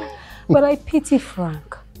 But I pity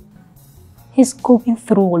Frank. He's going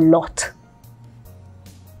through a lot.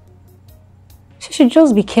 She should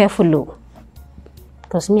just be careful, though.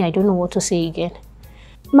 Because me, I don't know what to say again.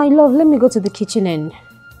 My love, let me go to the kitchen and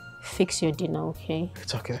fix your dinner, okay?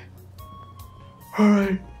 It's okay.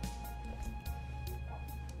 Alright.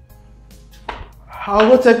 I'll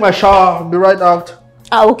go take my shower. I'll be right out.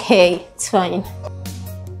 Okay, it's fine.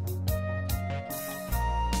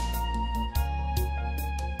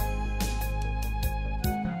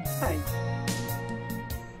 Hi.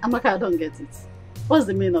 Amaka, I don't get it. What's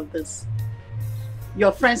the meaning of this?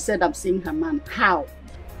 Your friend said I'm seeing her man. How?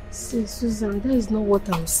 See, Susan, that is not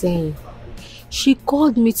what I'm saying. She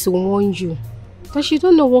called me to warn you that she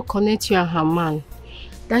don't know what connects you and her man,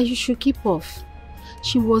 that you should keep off.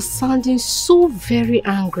 She was sounding so very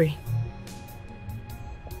angry.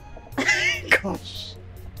 Gosh.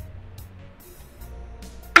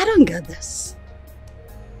 I don't get this.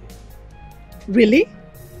 Really?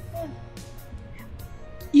 Yeah.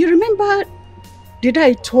 You remember, did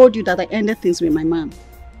I told you that I ended things with my man?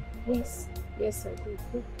 Yes, yes I did.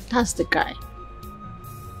 That's the guy.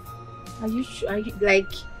 Are you like,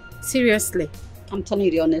 seriously? I'm telling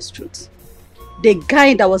you the honest truth. The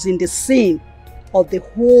guy that was in the scene of the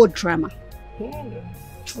whole drama.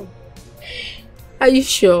 Are you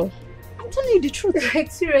sure? I'm telling you the truth.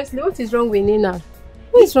 Like, seriously, what is wrong with Nina?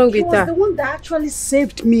 What is wrong with her? He was the one that actually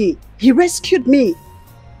saved me. He rescued me.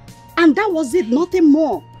 And that was it, nothing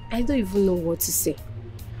more. I don't even know what to say.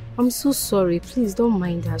 I'm so sorry. Please don't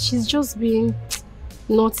mind her. She's just being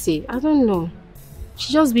naughty. I don't know.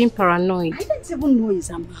 She's just being paranoid. I didn't even know he's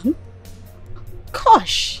a man.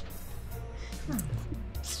 Gosh.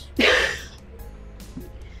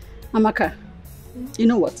 Amaka, you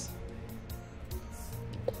know what?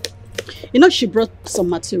 You know she brought some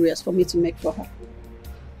materials for me to make for her.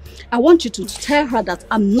 I want you to tell her that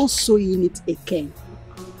I'm not sewing it again.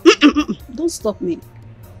 Don't stop me.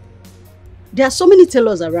 There are so many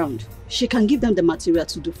tailors around. She can give them the material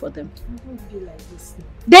to do for them. Don't be like this.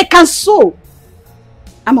 They can sew.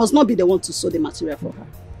 I must not be the one to sew the material for her.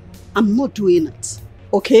 I'm not doing it.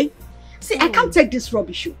 Okay? See, I can't take this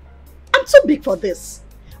rubbish. I'm too big for this.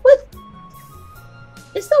 Wait.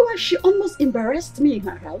 Is that why she almost embarrassed me in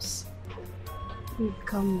her house?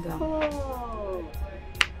 Calm down. Oh.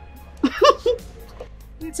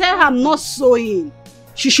 Tell her I'm not sewing.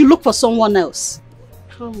 She should look for someone else.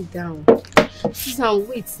 Calm down. Susan,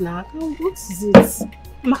 wait now. What is it?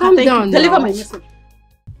 Calm down. Deliver my message.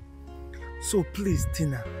 So please,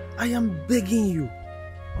 Tina, I am begging you.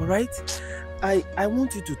 Alright? I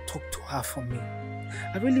want you to talk to her for me.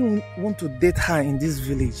 I really want to date her in this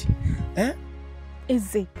village. Eh?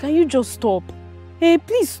 Eze, can you just stop? Hey,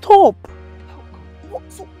 please stop.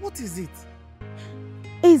 What is it?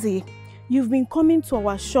 Eze, you've been coming to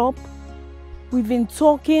our shop. We've been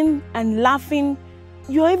talking and laughing.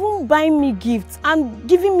 You're even buying me gifts and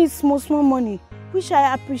giving me small money, which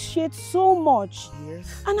I appreciate so much.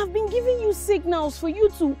 Yes. And I've been giving you signals for you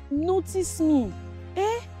to notice me.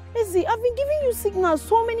 Eh? Eze, I've been giving you signals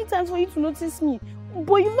so many times for you to notice me,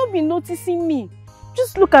 but you've not been noticing me.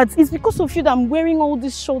 Just look at, it's because of you that I'm wearing all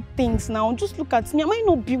these short things now. Just look at me. Am I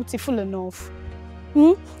not beautiful enough?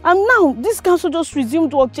 And now, this council just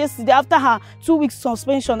resumed work yesterday after her 2 weeks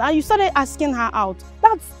suspension, and you started asking her out.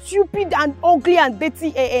 That stupid and ugly and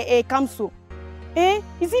dirty council. Eh?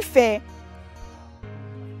 Is it fair?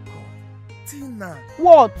 Tina.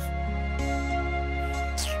 What?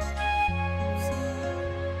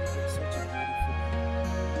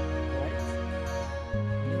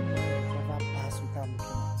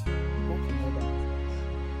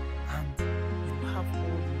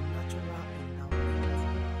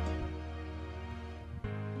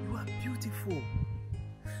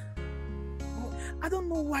 I don't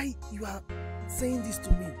know why you are saying this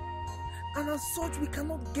to me. And as such, we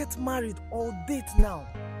cannot get married or date now.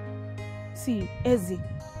 See, Eze,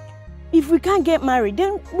 if we can't get married,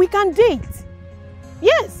 then we can date.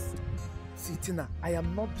 Yes. See, Tina, I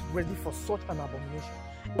am not ready for such an abomination.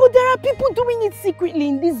 But there are people doing it secretly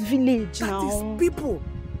in this village now. That is people.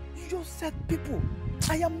 You just said people.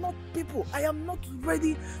 I am not people. I am not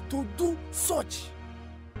ready to do such.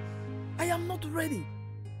 I am not ready.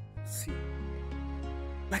 See,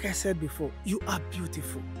 like I said before, you are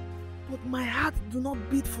beautiful. But my heart do not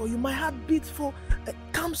beat for you. My heart beats for a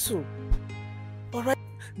council. Alright?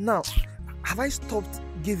 Now, have I stopped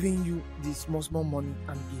giving you the small money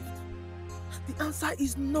and gift? The answer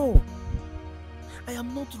is no. I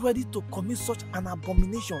am not ready to commit such an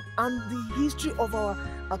abomination. And the history of our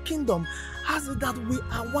kingdom has it that we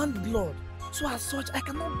are one blood. So as such, I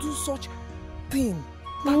cannot do such thing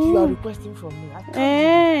that you are requesting from me. I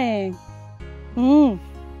can't.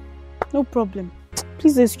 No problem.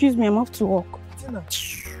 Please excuse me, I'm off to work. Tina.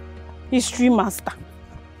 History master.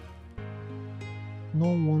 No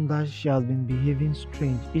wonder she has been behaving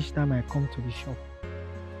strange each time I come to the shop.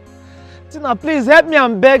 Tina, please help me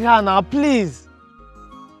and beg her now, please.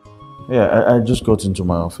 Yeah, I just got into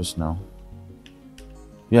my office now.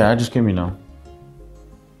 Yeah, I just came in now.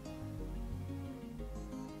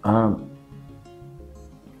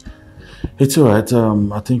 It's alright.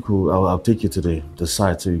 I think I'll take you to the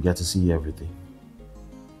site so you get to see everything.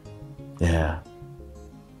 Yeah.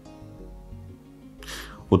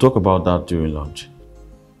 We'll talk about that during lunch.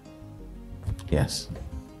 Yes.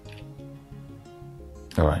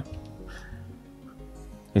 Alright.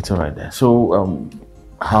 It's alright there. So,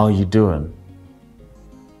 how are you doing?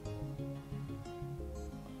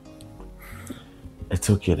 It's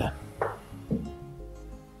okay then.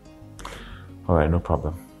 Alright, no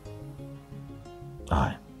problem.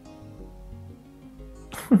 Alright.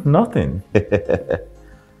 Nothing.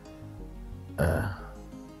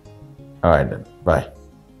 Alright then. Bye.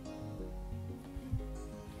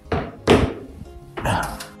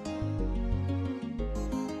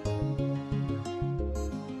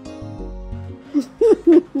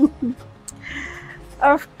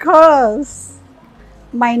 Of course.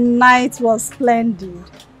 My night was splendid.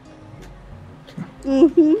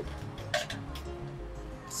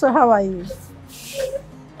 So how are you?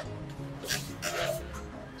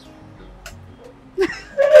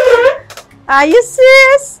 Are you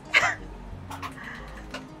serious?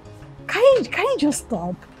 Can you just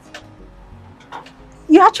stop?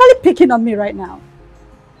 You're actually picking on me right now.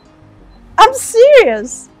 I'm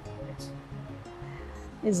serious.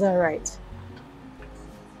 Is that right?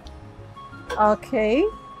 Okay.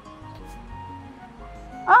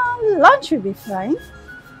 Lunch will be fine.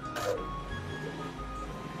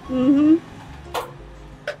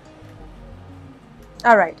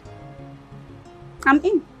 All right. I'm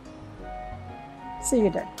in. See you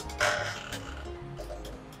then.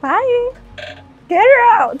 Bye. Get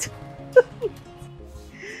her out.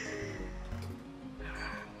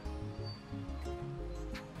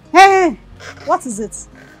 Hey, what is it?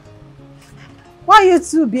 Why are you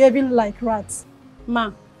two behaving like rats?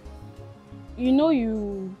 Ma, you know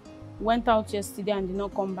you went out yesterday and did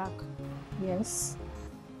not come back. Yes.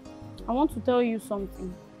 I want to tell you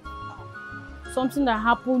something. Something that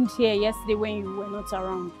happened here yesterday when you were not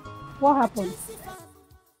around. What happened?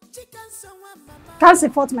 Can't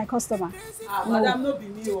support my customer. No. Madam, no be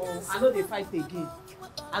me. I know they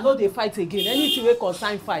fight again. Anything wey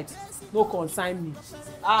concern fight, no concern me.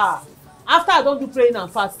 After I don't do praying and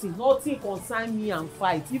fasting, nothing concern me and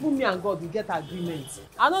fight. Even me and God, we get agreement.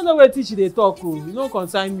 I don't know where she dey talk. You no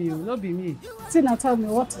concern me. No be me. Tina, tell me,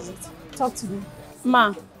 what is it? Talk to me.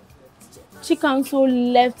 Ma,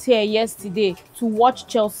 Chikamso left here yesterday to watch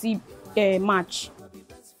Chelsea match.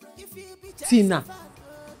 Tina.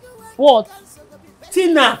 What?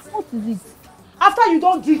 Tina. What is it? After you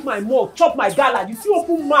don't drink my milk, chop my gala, you still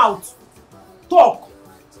open mouth, talk.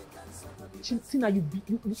 Tina, you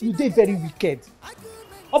dey very wicked.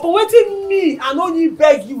 Upon waiting me and only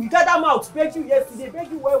beg you gather mouth, beg you yesterday, beg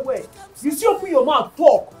you well. You still open your mouth,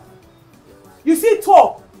 talk. You see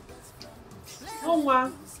talk. No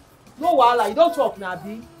man, no wahala, you don't talk now,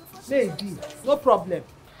 Abi. Maybe, no problem.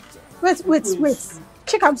 Wait.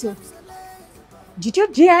 Chikamso, did you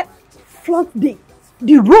dare flaunt the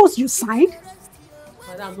rules you signed?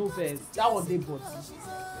 Madam, no vex. That one dey body.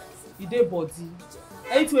 E dey body.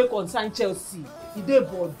 Anything wey concern Chelsea, e dey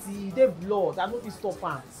body, e dey blood. I no fit stop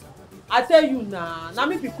am. I tell you na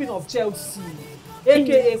me be queen of Chelsea,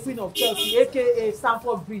 aka queen of Chelsea, aka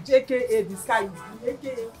Stamford Bridge, aka the sky is blue,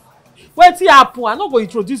 aka. Wetin happen? I no go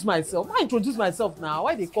introduce myself. Why introduce myself now?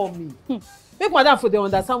 Why they call me? Make madam for them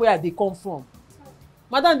understand where I dey come from.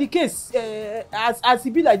 Madam, the case as e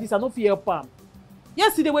be like this, I no fit help am.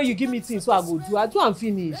 Yesterday when you give me things so I do am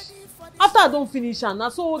finish. After I don finish am, na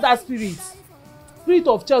so that spirit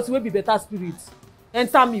of Chelsea wey be better spirit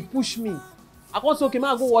enter me, push me. I come say okay,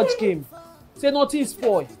 make I go watch game. Say nothing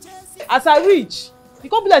spoil. As I reach, e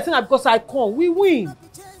come be like say na because I come, we win.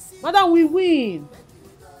 Madam, we win.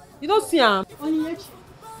 You don't see am.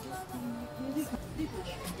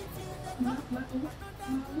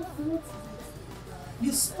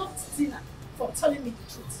 You stopped Tina for telling me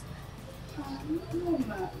the truth. No,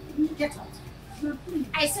 ma. Get out. No, please.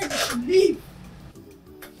 I said you should leave.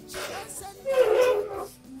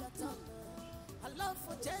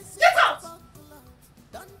 Get out!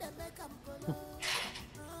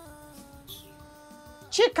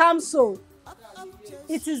 Chikamso,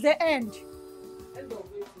 it is the end.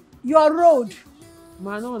 Your road.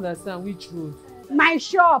 Ma, I don't understand which road. My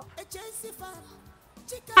shop.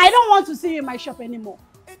 I don't want to see you in my shop anymore.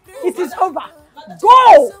 It is over.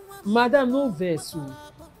 Go! Madam, no vex.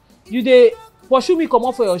 You dey pursue me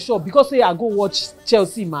comot for your shop because say I go watch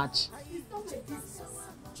Chelsea match.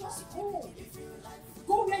 Just go.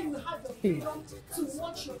 Go where you have your freedom to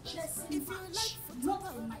watch your Chelsea match.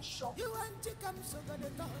 Not in my shop.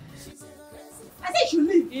 I said you should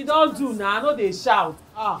leave. E don do na, I no dey shout.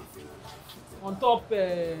 On top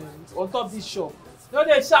this shop. No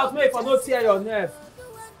dey shout make for no tear your nerve.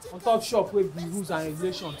 On top shop wey be rules and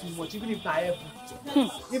regulations too much, even if na heaven.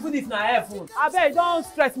 Even if na heaven. Abeg, don't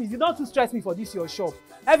stress me. You don too stress me for this your shop.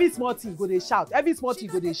 Every small thing go dey shout. Every small thing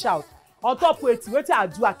go dey shout. On top wetin I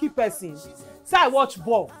do, I keep person. Say I watch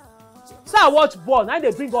ball. Na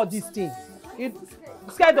dey bring all these things.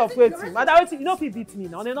 Scared of wetin? Madam, wetin? You no fit beat me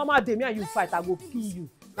na. On a normal day, me and you fight, I go kill you.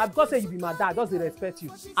 Na because say you be madam, I just dey respect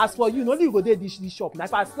you. As for you, only you go dey this shop. Na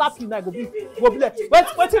if I slap you now, I go be like,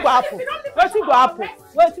 wetin go happen?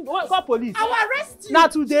 Call police. I will arrest you. Na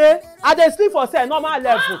today, I dey sleep for cell normal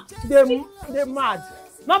level. Dey mad.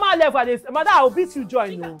 Normal level, madam, I will beat you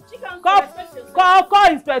join o.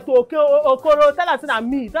 Call Inspector Okoro. Tell her say na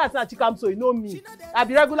me. Tell her say na Chikamso. You know me. I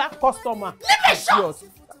be regular customer. Leave me shop.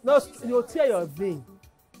 No, you tear your vein.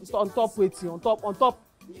 On top wetin? On top.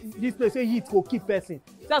 This place say heat go keep person.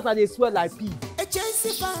 That's why they swell like pea. A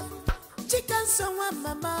Chelsea fan, chicken someone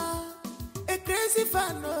mama. A crazy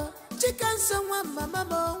fan, chicken someone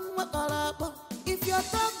mama. If your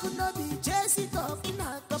talk could not be Chelsea talk,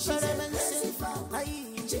 not comparison.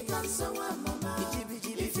 Chicken someone mama.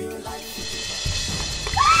 If you like.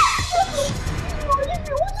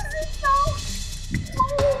 what is this now?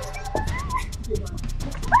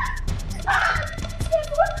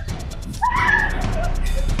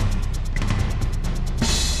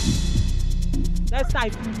 Next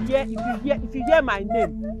time, if you hear my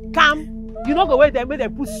name, come. You know go where they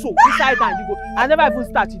put soap inside and you go. I never even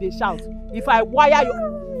start. You they shout. If I wire you,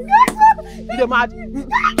 you the mad. You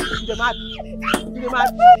the mad. You the mad.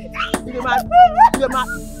 You the mad. You the mad.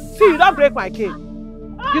 See, you don't break my cane.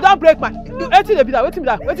 You don't break my. Wait till be that. Wait till be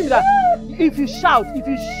that. Wait till be that. If you shout, hey.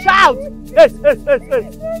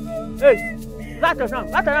 That's your sound.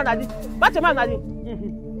 That's your daddy. That's your man, daddy.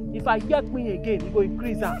 If I hear queen again, you go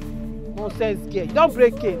increase that. Nonsense girl. You don't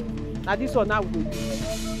break cane. Now this one now will do.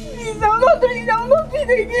 Please, I'm not doing it. I'm not doing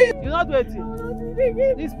it again. You not do it.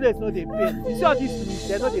 This place no dey pay. You see all these things,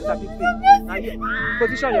 they no dey sabi pay. Now you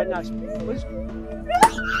position your nyash.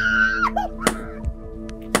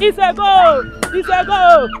 It's a goal. It's a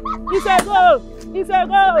goal. It's a goal. It's a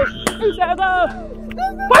goal. It's a goal.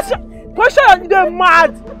 Position the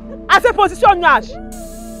mad. I say position nyash.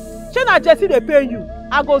 Shey na Jesse dey pay you.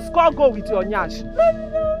 I go score goal with your nyash.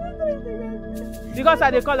 Because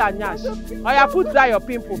I dey call her nyash. Oya put dry your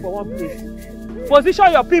pimple for one place.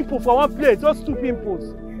 Position your pimple for one place. Those two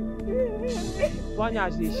pimples. One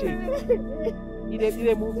nyash dey shake. He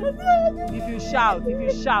dey move. If you shout,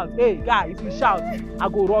 hey guy, if you shout, I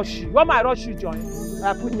go rush you. When I rush you, join.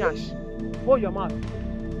 I put nyash. Hold your mouth.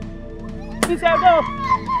 He said go.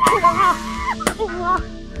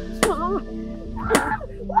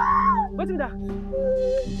 Wait a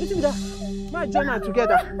minute. My join am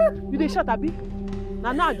together. You dey shout abi?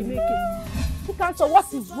 Now I dey make it. Chikanso,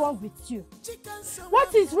 what is wrong with you?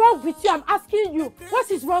 What is wrong with you? I'm asking you.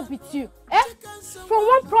 What is wrong with you? Eh? From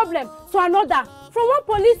one problem to another. From one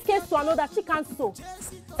police case to another. Chikanso,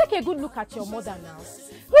 take a good look at your mother now.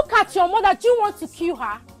 Look at your mother. Do you want to kill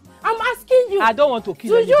her? I'm asking you. I don't want to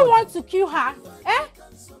kill anybody. Do you want to kill her? Eh?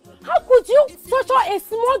 How could you torture a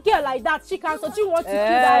small girl like that, Chikanso? Do you want to kill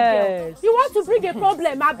that girl? You want to bring a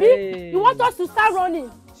problem, Abi? You want us to start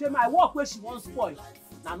running? She my work where she won't spoil.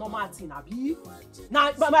 Na normal thing, Abi.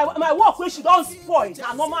 Na my work where she don't spoil.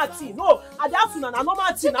 Na normal thing. No, at the afternoon, na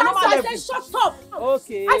normal thing. Na normal level. I said shut up.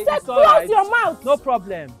 Okay. I said close your mouth. No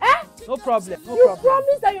problem. Eh? No problem. No you problem.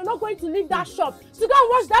 promise that you're not going to leave that shop to go and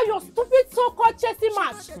watch that your stupid so-called Chelsea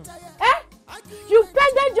match. Eh? You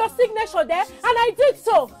pended your signature there, and I did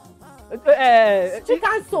so.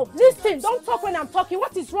 Chikanso, listen, don't talk when I'm talking.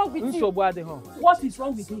 What is wrong with you? What is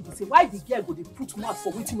wrong with me? They say, why the girl go dey put mouth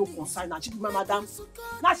for wetin no concern? Now she be my madam.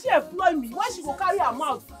 Now she employ me. Why she go carry her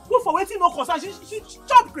mouth put for wetin no concern? She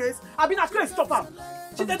chop grace. I been a grace stop her.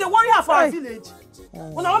 They worry her for her village.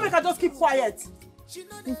 When I want make her just keep quiet.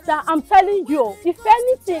 Sister, I'm telling you, if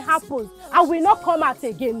anything happens, I will not come out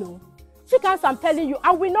again. No. Chikanso, I'm telling you,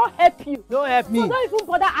 I will not help you. Don't help me. So don't even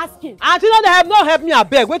bother asking. Auntie, no help me, I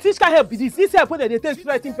beg. Wait, this can help be this. This help when they take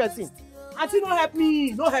threatening person. Auntie, no help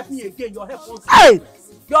me. No help me again. Your help won't kill me. Hey!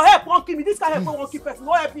 Your help won't kill me. This can help won't kill person.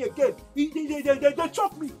 No help me again. They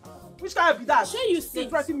choke me. Which can help be that? Sure you see. They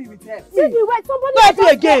threaten me with help. See the way somebody no help me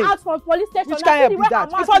again. Out from police station. Which can help be that?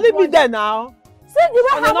 If I leave me there now. See the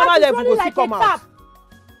way her mouth is running like a tap.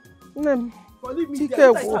 Leave me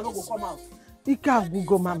there. I don't go come out. I'm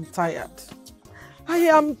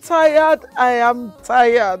tired. I am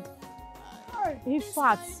tired. In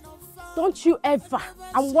fact, don't you ever,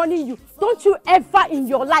 I'm warning you, don't you ever in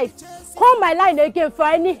your life call my line again for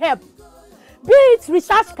any help. Be it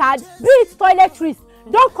recharge card, be it toiletries.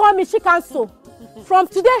 Don't call me Chikanso. From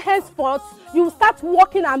today henceforth, you will start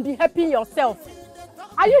working and be helping yourself.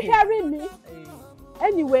 Are you hearing me?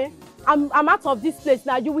 Anyway, I'm out of this place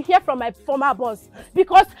now. You will hear from my former boss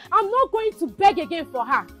because I'm not going to beg again for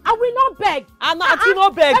her. I will not beg. I'm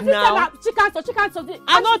not beg now. Chikanso.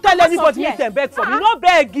 I'm not telling anybody you can beg for me. No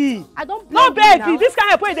beggy. I don't beg. No beggy. This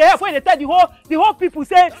kind of way they help when they tell the whole people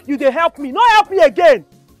say you they help me. No help me again.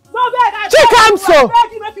 No beg. Chikanso.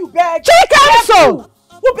 Beg you make you beg. Chikanso.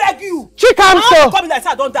 Who beg you? Chikanso. They call me like say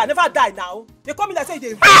I don't die. I never die now. They call me like say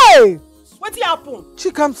they. Hey. What happen?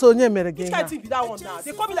 Chikanso onye mere gi. Which kind of thing be that one now?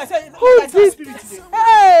 They call me like say who did spirit today.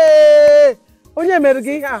 Hey! Onye mere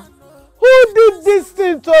gi ha. Who did this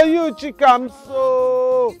thing to you,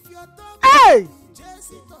 Chikamso? Hey!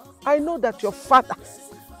 I know that your father,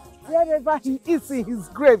 wherever he is in his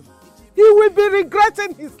grave, he will be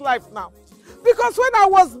regretting his life now. Because when I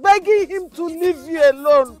was begging him to leave you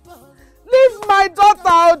alone, leave my daughter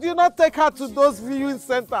out, do not take her to those viewing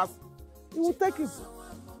centers, he will take it.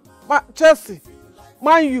 Chelsea,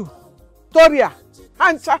 Man U, Toria,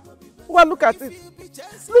 Hancha. Well, look at it.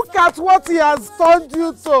 Look at what he has turned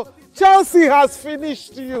you to. Chelsea has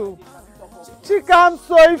finished you.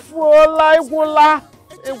 Chikanso Ifuola Iwola.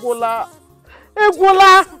 Egwola.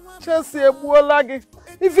 Egwola. Chelsea Egwola.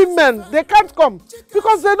 Even men, they can't come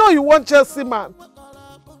because they know you want Chelsea man.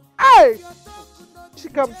 Hey!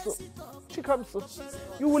 Chikamso.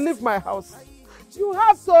 You will leave my house. You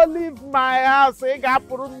have to leave my house. Hey!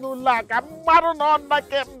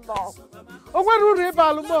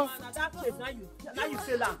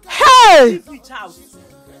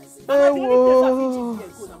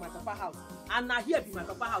 And now here be my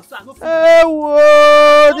papa house, so I no.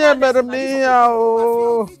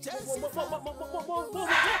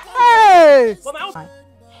 Hey!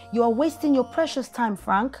 You are wasting your precious time,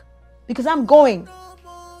 Frank, because I'm going.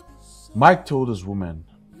 Mike told this woman,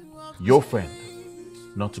 your friend,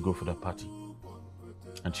 not to go for that party.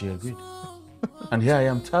 And she agreed. And here I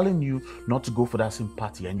am telling you not to go for that same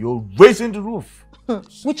party, and you're raising the roof.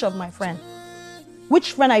 Which of my friend?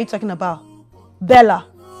 Which friend are you talking about? Bella.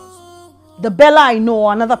 The Bella I know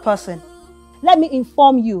or another person? Let me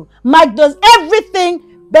inform you. Mike does everything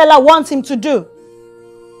Bella wants him to do.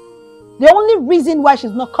 The only reason why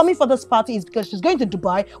she's not coming for this party is because she's going to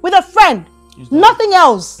Dubai with a friend. Nothing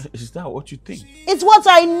else. Is that what you think? It's what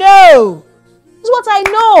I know. It's what I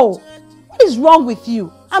know. What is wrong with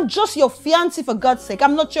you? I'm just your fiancé, for God's sake.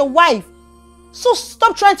 I'm not your wife. So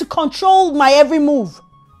stop trying to control my every move.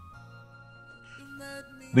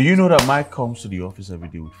 Do you know that Mike comes to the office every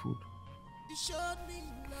day with food?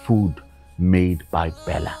 Food made by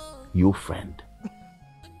Bella, your friend.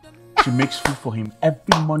 She makes food for him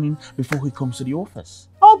every morning before he comes to the office.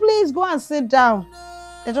 Oh, please go and sit down.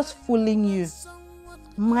 They're just fooling you.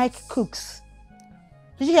 Mike cooks.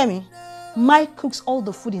 Did you hear me? Mike cooks all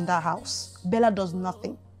the food in that house. Bella does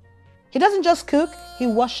nothing. He doesn't just cook, he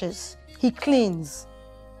washes, he cleans.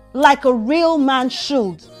 Like a real man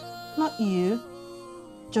should. Not you.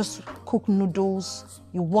 Just cook noodles,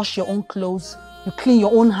 you wash your own clothes, you clean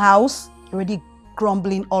your own house. You're already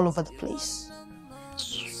grumbling all over the place.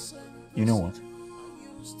 You know what?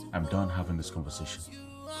 I'm done having this conversation.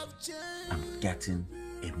 I'm getting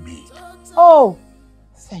a maid. Oh,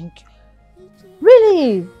 thank you.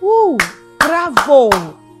 Really? Woo, bravo.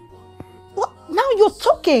 What? Now you're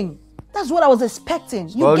talking. That's what I was expecting.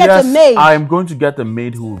 You get a maid. I am going to get a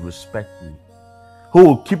maid who will respect me, who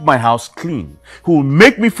will keep my house clean, who will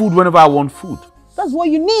make me food whenever I want food. That's what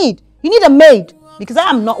you need. You need a maid, because I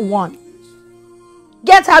am not one.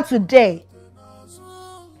 Get her today.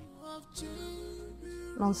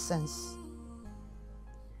 Nonsense.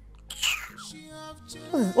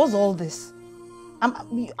 What's all this? Am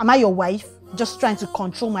I your wife? Just trying to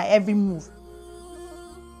control my every move.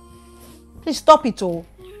 Please stop it all.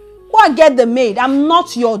 Go and get the maid. I'm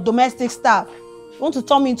not your domestic staff. You want to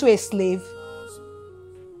turn me into a slave?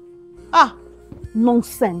 Ah,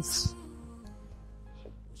 nonsense.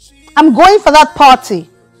 I'm going for that party.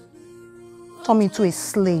 Turn me into a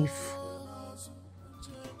slave.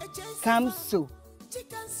 Kamso.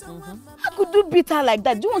 How could you beat her like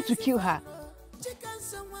that? Do you want to kill her?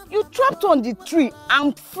 You trapped her on the tree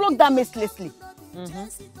and flogged her mercilessly.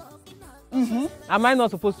 Am I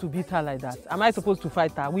not supposed to beat her like that? Am I supposed to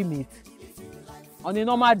fight her? We meet. On a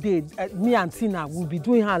normal day, me and Tina will be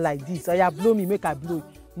doing her like this. I blow me, make her blow.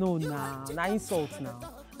 No, nah, insult now.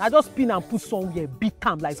 I just pin and put somewhere, beat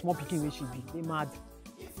her like small picking where she be. They mad.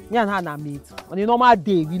 Me and her na meet. On a normal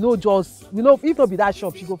day, we know if not be that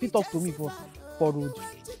shop, she go fit talk to me for road.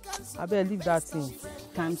 I better leave that thing.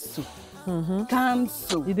 Kamso.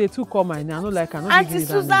 Kamso. They too come my name. I don't like her. Auntie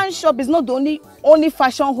Susan's shop is not the only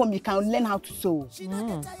fashion home you can learn how to sew.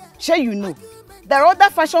 Sure you know. There are other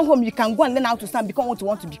fashion home you can go and learn how to sew and become what you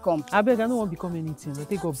want to become. I beg, I don't want to become anything. I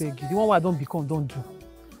take God beg you. The one where I don't become, don't do.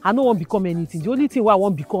 I don't want to become anything. The only thing where I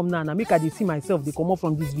want to become now, I make her see myself, they come up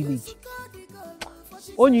from this village.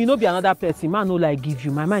 Only you know be another person, man no like give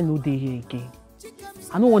you. My mind no day here again.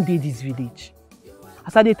 I don't want to date this village.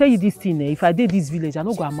 As I tell you this thing, if I date this village, I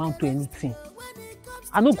don't go amount to anything.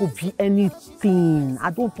 I don't go be anything. I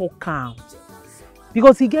don't talk calm.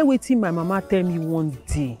 Because he get waiting my mama tell me one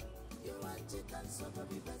day.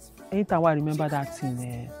 Anytime I remember that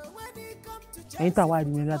thing,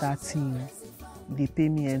 they pay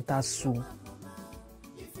me enter so.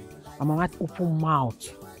 My mama open mouth.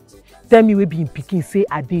 Tell me we be in Peking say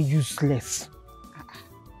I dey useless.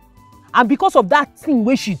 And because of that thing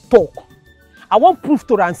where she talk, I want proof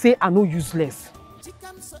to her and say I no useless.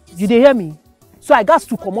 You dey hear me? So I got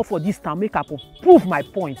to come up for this time, make up prove my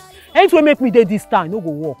point. Anything make me dey this time, no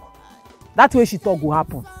go work. That way she talk go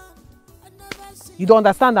happen. You don't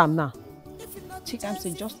understand them now?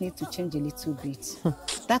 Chikamso just need to change a little bit.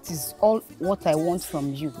 That is all what I want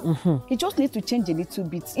from you. You just need to change a little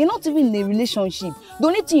bit. You're not even in a relationship. The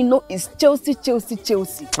only thing you know is Chelsea.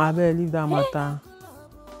 I better leave that matter.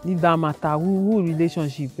 Leave that matter. Who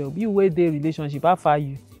relationship? You wait the relationship. How far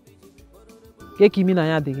you? Get me na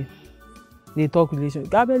ya they talk relationship.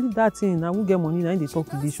 God believe that thing. I will get money now. They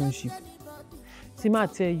talk relationship. See, I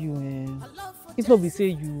tell you, if not be say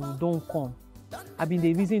you don't come, I been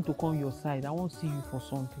the reason to come your side. I won't see you for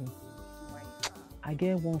something. I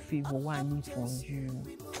get one favor what I need from you.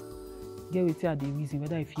 Get with the reason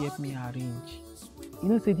whether if you help me arrange. You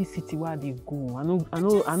know, say this city where they go. I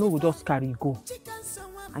know we just carry go.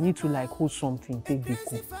 I need to like hold something, take the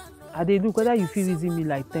go. And they look whether you feel reason me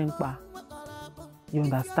like 10 pa. You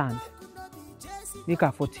understand? Make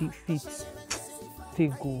her 40 feet.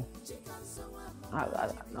 Take go.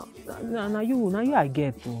 Now you I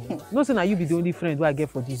get to. No say now you be the only friend who I get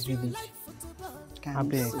for this village. I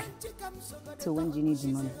beg. So when do you need the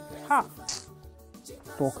money? Ha!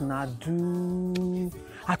 Talk na do.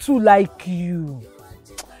 I too like you.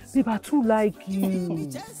 Babe, I too like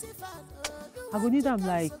you. I go need them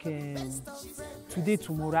like today,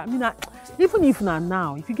 tomorrow. I mean, even if not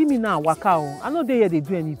now, if you give me now, waka, I know they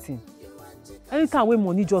do anything. Anytime when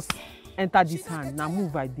money just enter this hand, now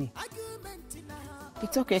move by day.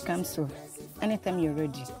 It's okay, Kamso. Anytime you're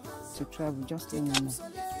ready to travel, just let me know.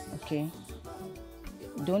 Okay?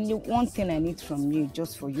 The only one thing I need from you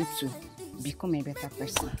just for you to become a better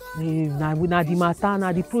person. Now the matter,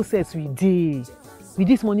 now the process we did. With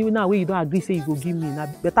this money now, where you don't agree, say you go give me. Now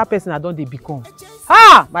better person I don't they become.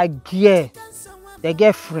 Ah, my dear, the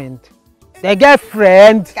girlfriend. The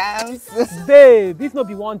girlfriend. Babe, this not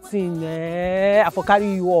be one thing. I for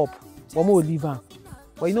carry you up. One more leave her.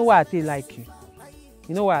 But you know why I tell like you?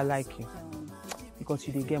 You know why I like you? Because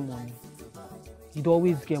you dey get money. You'd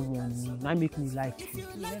always get money. That make me like you.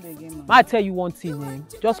 I tell you one thing,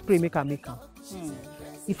 just pray make her make her.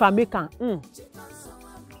 If I make her,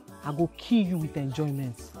 I go kill you with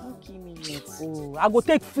enjoyment. Don't kill me yet. Oh, I go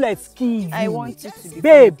take flex kill you. I want you to become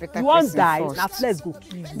babe, a better you won't person die. first. Now flex go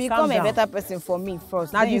kill you. Become a better person for me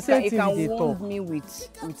first. Now Then the same thing you they can talk. wound me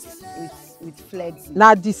with flex.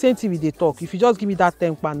 Now the same thing they talk. If you just give me that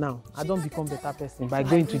 10 pound now, I don't become better person by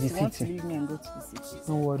going to the city. Want to leave me and go to the city?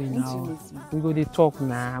 Don't worry Won't now. you miss me? We go they talk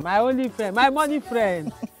now. My only friend, my money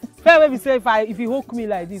friend. Fair way we say if you hook me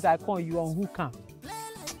like this, I call you on who can.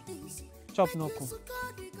 Chop no come.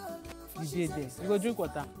 You did there. You go drink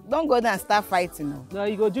water. Don't go there and start fighting now. No,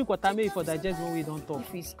 you go drink water maybe for digest when we don't talk.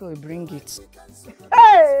 If it's go, bring it.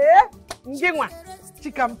 Hey, Ngingwa,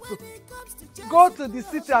 Chikamso, go to the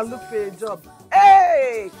city and look for a job.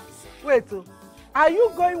 Hey, wait, are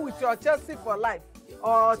you going with your Chelsea for life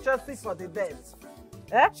or Chelsea for the dead?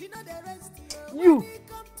 Eh? You,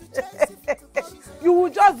 you will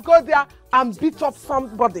just go there and beat up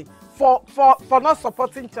somebody for not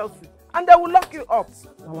supporting Chelsea. And they will lock you up.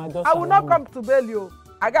 Mama, I will not come to bail you.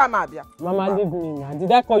 I got my idea. Mama, leave me now.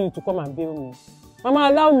 Did I call you to come and bail me? Mama,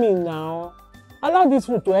 allow me now. Allow this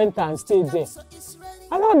food to enter and stay there.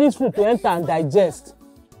 Allow this food to enter and digest.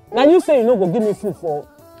 Now you say you no go give me food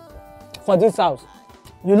for this house.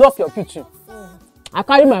 You lock your kitchen. I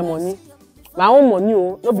carry my money. My own money,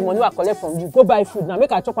 no be money I collect from you. Go buy food now.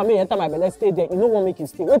 Make a chop and make enter my belly, stay there. You no want make you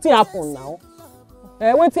stay. Wetin happen now?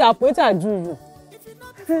 Wetin happen? Wetin I do you?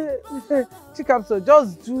 Chikamso,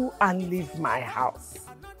 just do and leave my house.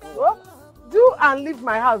 Oh? Do and leave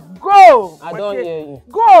my house. Go! I don't hear you.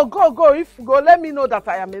 Go. If you go, let me know that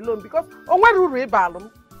I am alone. Because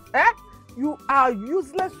you are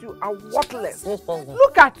useless, you are worthless.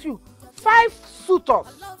 Look at you. 5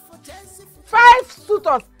 suitors. 5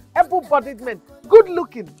 suitors, able-bodied men, good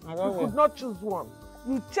looking. You could not choose one.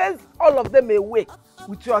 You chased all of them away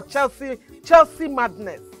with your Chelsea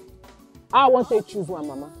madness. I want to choose one,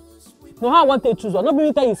 Mama. No, I want to choose one.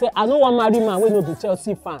 Nobody tell you say I don't want marry man when no be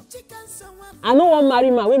Chelsea fan. I don't want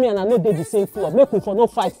marry man when me and I know they the same club. Make we for no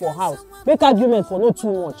fight for house. Make argument for no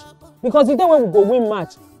too much. Because the day when we go win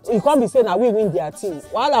match, you can't be saying that we win their team.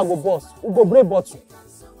 While I go boss, we go break bottle.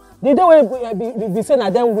 The day when we be saying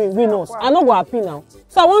that them win us, I no go happy now.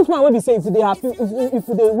 So I want man when be say if they happy, if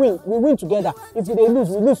they win, we win together. If they lose,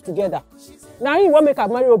 we lose together. Now you want make a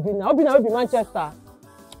marry Obina. Obina will be Manchester.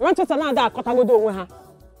 Manchester now that cut and go do with her.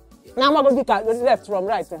 Now I'm going to be left from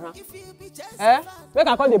right. Make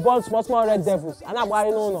I call the ball small red devils. And I'm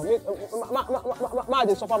worried no. Make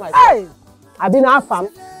they suffer myself. Hey! I've been half farm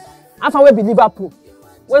will be Liverpool.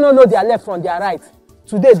 We don't know their left from their right.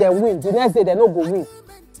 Today they win. The next day they no go win.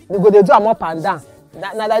 They go they do them up and down.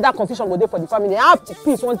 Now like that confusion go there for the family. Have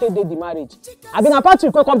peace one day the marriage. I've been apart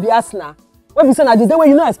to come be Arsenal. When we say that the day when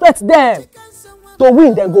you don't expect them to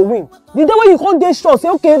win, then go win. The day when you can't get sure, say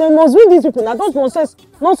okay, they must win these people. Now those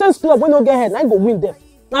nonsense club when no get ahead, now go win them.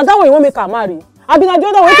 Now that way you won't make a marry. I been the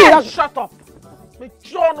other way. Shut up! I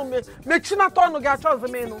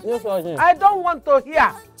don't want to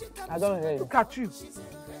hear. I don't hear you. Look at you.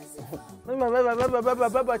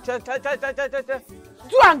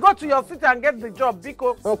 Do and go to your city and get the job,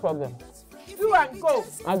 Biko. No problem. Do and go.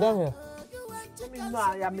 I don't hear. No,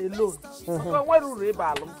 I am alone. No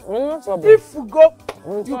problem. If you go,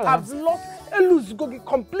 you have lost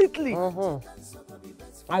completely.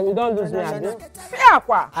 And you don't lose me again.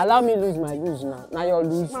 Allow me lose my lose now. Now you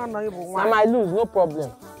lose. Now my lose, no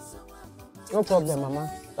problem. No problem, Mama.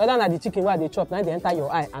 Whether na the chicken where they chop, now they enter your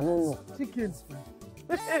eye, I don't know. Chicken.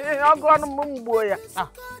 I'll go on Mumboya.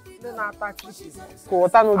 Then I attack chicken.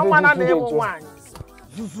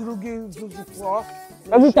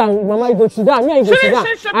 Every time, Mama, you go sit down. Me, you go sit down.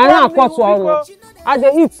 I don't cut to all. I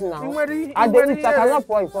dey eat now. I dey eat. I cannot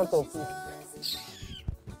pour in front of you.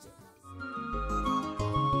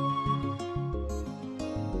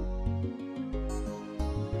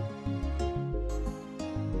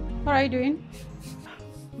 What are you doing?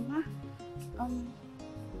 Mama, I'm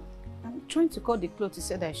trying to cut the clothes you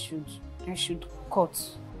said I should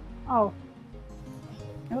cut. Oh.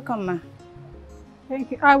 Welcome, Ma.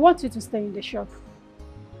 Thank you. I want you to stay in the shop.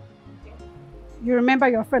 You remember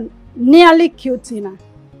your friend nearly killed Tina,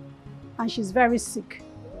 and she's very sick.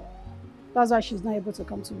 That's why she's not able to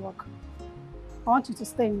come to work. I want you to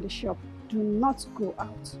stay in the shop. Do not go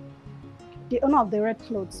out. The owner of the red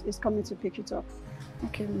clothes is coming to pick it up.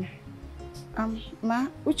 Okay, Ma,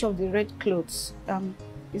 which of the red clothes?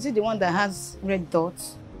 Is it the one that has red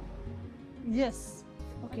dots? Yes.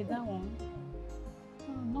 Okay, that one.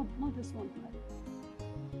 No, not this one.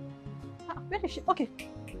 Where is she? Okay,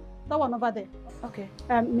 that one over there. Okay.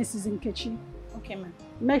 Mrs. Nkechi. Okay, ma.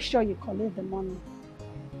 Make sure you collect the money.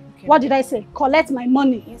 Okay, what did I say? Collect my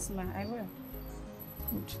money. Yes, ma, I will.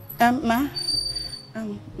 Good.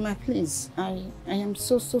 Ma, please, I am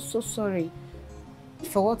so sorry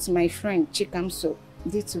for what my friend Chikamso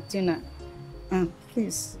did to Tina.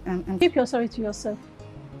 Please, keep your sorry to yourself.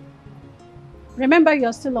 Remember,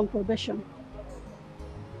 you're still on probation.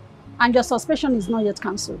 And your suspension is not yet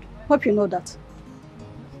cancelled. Hope you know that.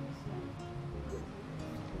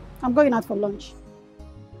 I'm going out for lunch.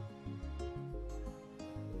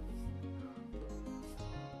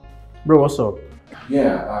 Bro, what's up?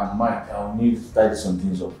 Yeah, Mike, I'll need to tidy some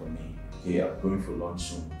things up for me. Okay, I'm going for lunch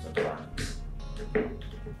soon.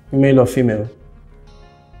 Male or female?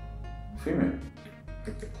 Female.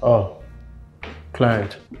 Oh,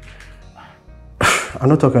 client. I'm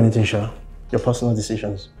not talking anything, Sha. Your personal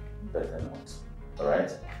decisions. Better not.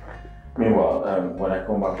 Alright? Meanwhile, when I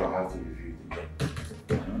come back, I'll have to review it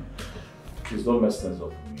again. Please don't mess things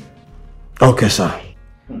up for me. Okay, sir.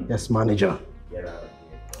 Yes, manager. Get out of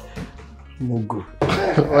here. Mugu.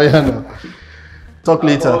 Oh, yeah, no. Talk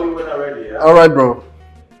later. I'll call you when I'm ready, yeah? Alright, bro.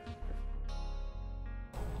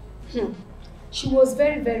 She was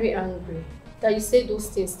very, very angry that you said those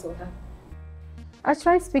things to her. I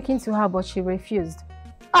tried speaking to her, but she refused.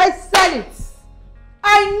 I said it.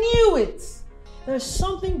 I knew it. There's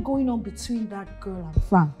something going on between that girl and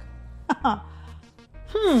Frank.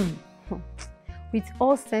 With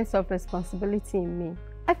all sense of responsibility in me,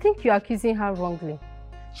 I think you're accusing her wrongly.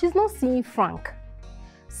 She's not seeing Frank.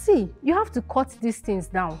 See, you have to cut these things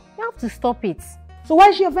down. You have to stop it. So why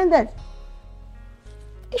is she offended?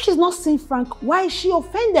 If she's not seeing Frank, why is she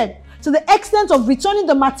offended? To the extent of returning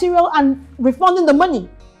the material and refunding the money?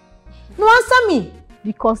 No, answer me.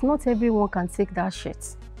 Because not everyone can take that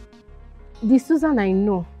shit. The Susan I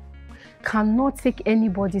know cannot take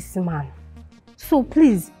anybody's man. So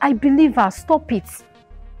please, I believe her. Stop it.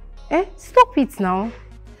 Stop it now.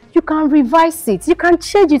 You can revise it. You can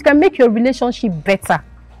change it. You can make your relationship better.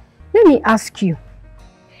 Let me ask you.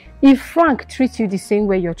 If Frank treats you the same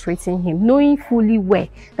way you're treating him, knowing fully well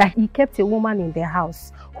that he kept a woman in the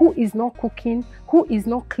house who is not cooking, who is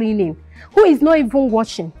not cleaning, who is not even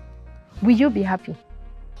watching, will you be happy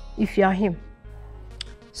if you are him?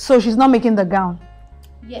 So she's not making the gown?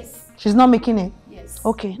 Yes. She's not making it? Yes.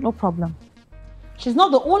 Okay, no problem. She's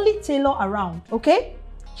not the only tailor around, okay?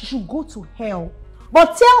 She should go to hell.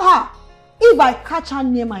 But tell her, if I catch her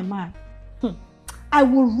near my man, I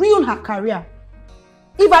will ruin her career.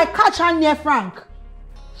 If I catch her near Frank,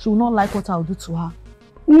 she will not like what I'll do to her.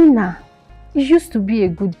 Nina, you used to be a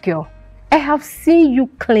good girl. I have seen you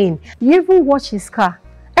clean. You even wash his car.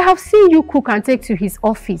 I have seen you cook and take to his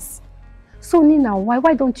office. So Nina,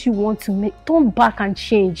 why don't you want to turn back and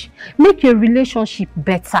change? Make your relationship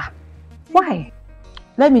better. Why?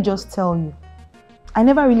 Let me just tell you, I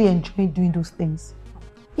never really enjoyed doing those things.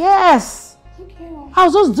 Yes! Okay. I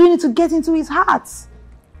was just doing it to get into his heart.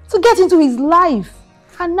 To get into his life.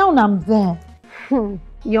 And now I'm there.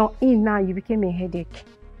 you're in now, you became a headache.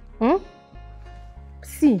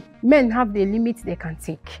 See, men have the limits they can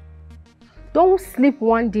take. Don't sleep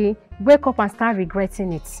one day, wake up and start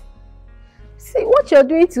regretting it. See, what you're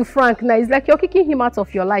doing to Frank now is like you're kicking him out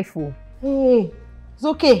of your life. Oh. Hey, it's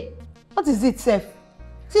okay. What is it, Seth?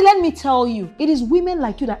 See, let me tell you, it is women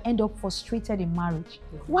like you that end up frustrated in marriage.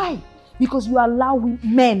 Why? Because you allow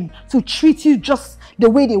men to treat you just the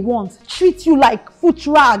way they want. Treat you like foot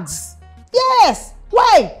rags. Yes.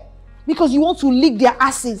 Why? Because you want to lick their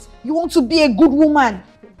asses. You want to be a good woman.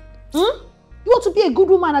 You want to be a good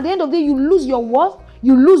woman. At the end of the day, you lose your worth.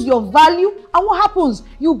 You lose your value. And what happens?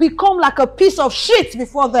 You become like a piece of shit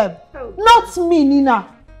before them. Oh. Not me, Nina.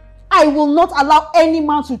 I will not allow any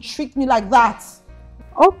man to treat me like that.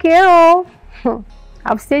 Okay, oh.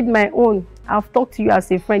 I've said my own. I've talked to you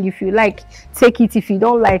as a friend. If you like, take it. If you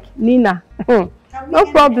don't like, Nina. No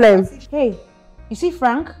problem. Hey, you see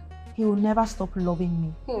Frank? He will never stop loving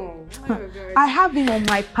me. I have him on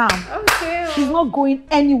my palm. Okay. He's not going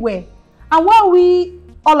anywhere. And why are we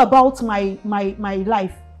all about my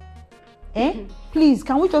life? Please,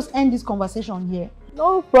 can we just end this conversation here?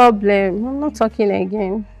 No problem. I'm not talking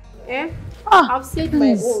again. I've said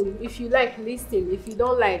my own. If you like, listen. If you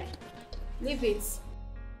don't like, leave it.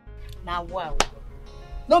 Now, wow.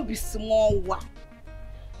 Don't be small. Wow.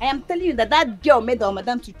 I am telling you that girl made our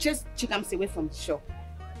madam to chase Chikams away from the shop.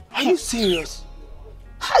 Are you serious?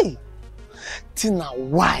 Hi! Tina,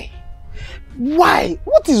 why? Why?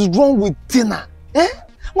 What is wrong with Tina?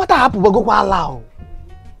 What happened?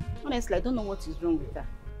 Honestly, I don't know what is wrong with her.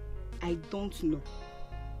 I don't know.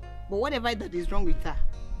 But whatever that is wrong with her,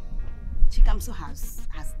 Chikamso has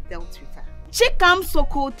dealt with her. Chikamso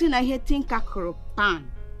ko Tina hating kakoro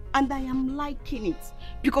pan. And I am liking it.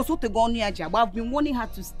 Because what I've been warning her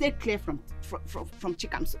to stay clear from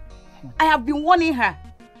Chikamso. I have been warning her.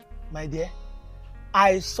 My dear,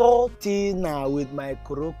 I saw Tina with my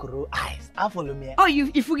kuro eyes. I follow me. Oh,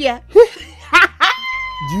 you forget? Do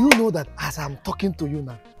you know that as I'm talking to you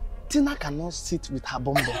now, Tina cannot sit with her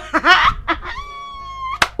bum bum?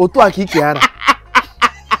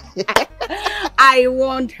 I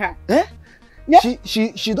warned her. Yeah.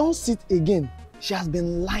 She don't sit again. She has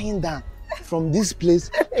been lying down from this place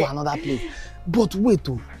to another place. But wait,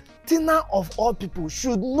 Tina of all people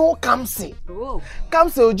should know Kamsi. Oh.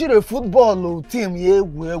 Kamsi Ojire football team.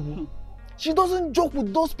 She doesn't joke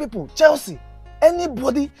with those people. Chelsea.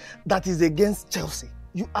 Anybody that is against Chelsea,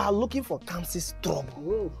 you are looking for Kamsi's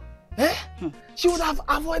trouble. She would have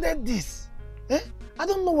avoided this. I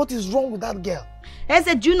don't know what is wrong with that girl. I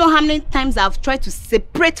said, do you know how many times I've tried to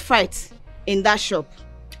separate fights in that shop?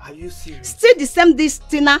 Are you serious? Still the same this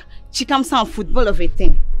Tina Chikamsa and football of a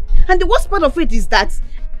thing. And the worst part of it is that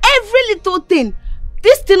every little thing,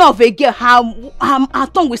 this Tina of a girl, her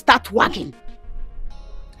tongue will start wagging.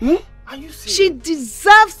 Are you serious? She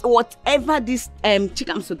deserves whatever this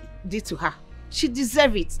Chikamsa did to her. She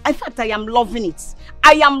deserves it. In fact, I am loving it.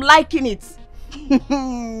 I am liking it.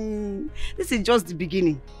 This is just the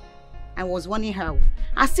beginning. I was warning her.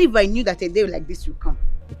 As if I knew that a day like this would come.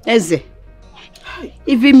 Eze,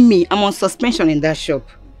 even me, I'm on suspension in that shop.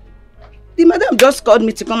 The madam just called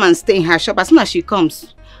me to come and stay in her shop. As soon as she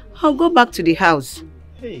comes, I'll go back to the house.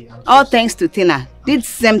 All thanks to Tina. Did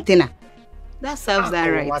same Tina. That serves that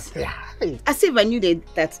right. As if I knew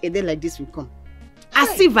that a day like this would come.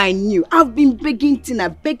 As if I knew. I've been begging Tina,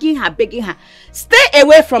 begging her. Stay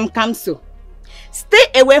away from Kamso. Stay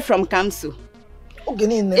away from Kamso.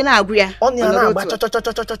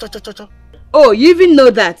 Oh, you even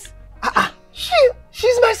know that?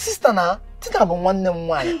 She's my sister now.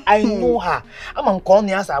 I know her.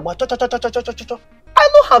 I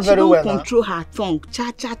know her very well. She don't control her tongue.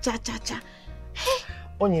 Cha.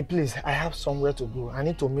 Onye, please, I have somewhere to go. I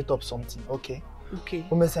need to meet up something, okay? Okay.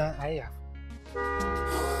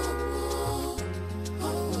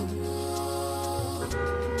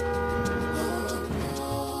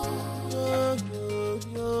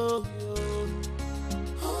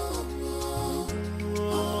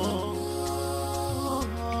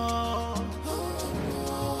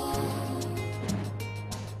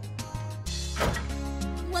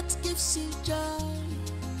 What gives you joy?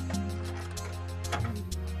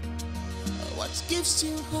 What gives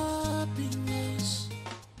you happiness?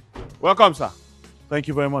 Welcome, sir. Thank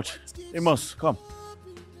you very much. Amos, come.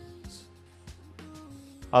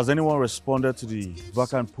 Has anyone responded to the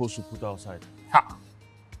vacant post we put outside? Ha!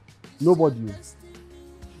 Nobody.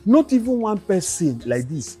 Not even one person like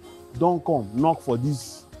this. Don't come, knock for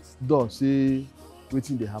this door, say,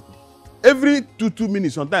 waiting they happen. Every 2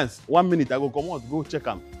 minutes, sometimes 1 minute, I go come out, go check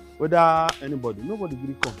them. Whether anybody, nobody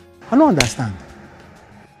really come. I don't understand.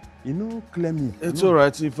 You know, clear me. It's all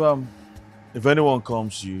right. If anyone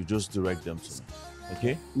comes, you just direct them to me.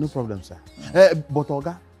 Okay? No problem, sir. But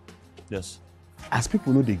Oga. Yes. As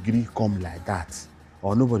people know they agree come like that,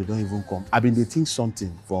 or nobody don't even come, I been they think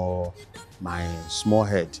something for my small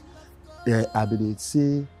head. I been they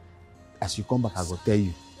say, as you come back, I go tell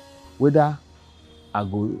you whether I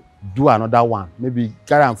go do another one. Maybe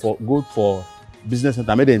carry on for go for business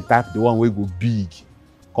center. Maybe then type the one where go big,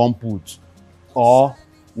 come put, or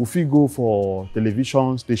if we go for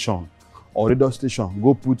television station or radio station,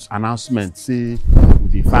 go put announcement say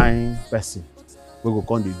we define person. We go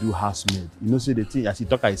come they do housemaid. You know, say the thing as you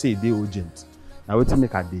talk, I say they urgent. Now wait till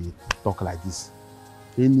make a day talk like this.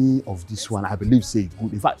 Any of this one, I believe say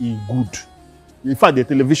good. In fact, it good. In fact, the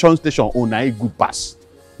television station own a good pass.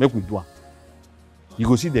 Make we do one. You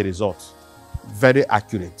go see the results. Very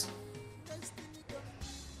accurate.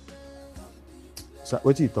 So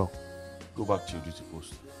what do you talk? Go back to your duty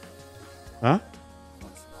post. Huh?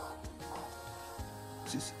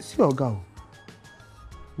 See your girl.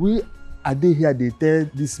 We are they here, they tell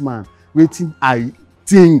this man, waiting, I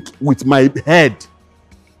think with my head.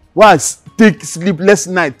 Once take sleepless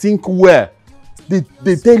night, think where.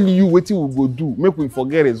 They tell you what you will go do, make we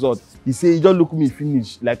forget result. He say, you just look me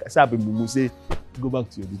finish. Like I said, say, go back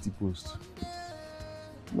to your duty post.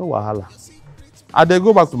 No wahala. I dey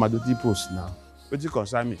go back to my duty post now. What you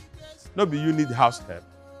concern me? No be you need house help.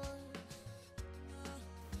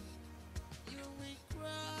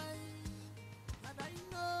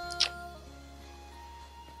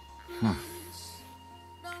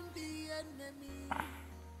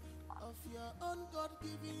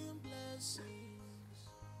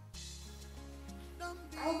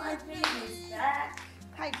 Oh, my baby's back.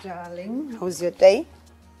 Hi, darling. How was your day?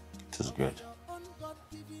 It was good.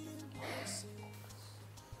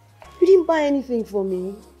 You didn't buy anything for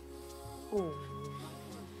me. Oh.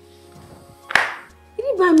 You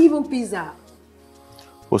didn't buy me even pizza.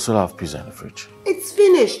 We'll still have pizza in the fridge. It's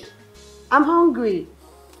finished. I'm hungry.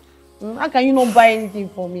 How can you not buy anything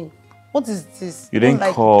for me? What is this? You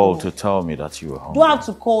didn't call to tell me that you were hungry. Do I have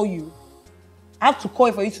to call you? I have to call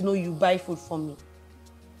you for you to know you buy food for me.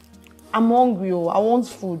 I'm hungry, oh. I want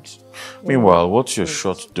food. Meanwhile, what's your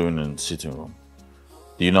shot doing in the sitting room?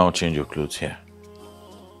 Do you now change your clothes here?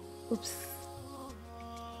 Oops.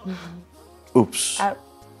 Oops. I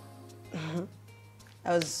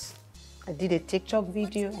did a TikTok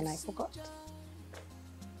video and I forgot.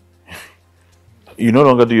 You no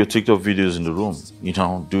longer do your TikTok videos in the room. You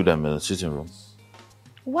don't do them in the sitting room.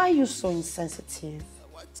 Why are you so insensitive?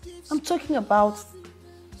 I'm talking about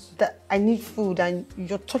that I need food and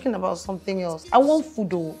you're talking about something else. I want food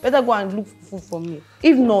though. Better go and look for food for me.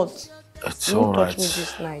 If not, It's you won't all right. touch me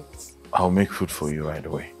this night. I'll make food for you right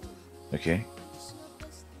away. Okay?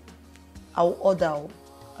 I'll order.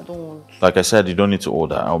 I don't want. Like I said, you don't need to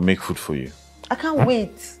order. I'll make food for you. I can't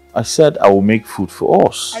wait. I said I will make food for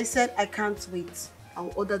us. I said I can't wait.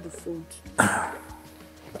 I'll order the food.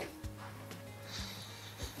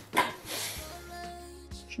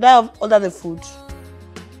 Should I have ordered the food?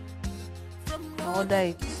 I'll order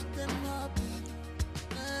it.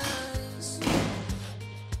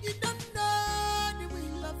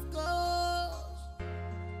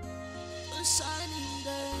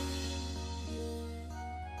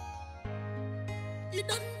 You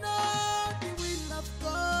don't know the will of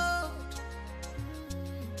God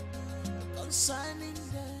concerning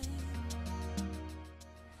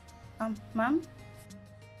them. Ma'am?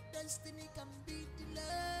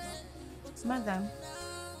 Madam?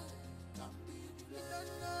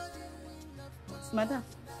 Madam?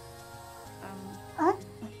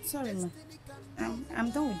 Sorry, ma'am. I'm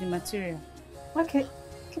done with the material. Okay,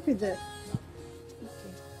 keep it there.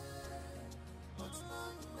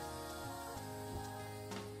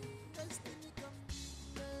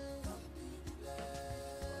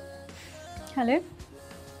 Hello?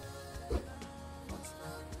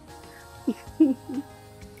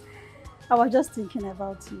 I was just thinking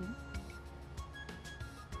about you.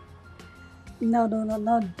 No,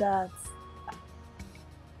 not that.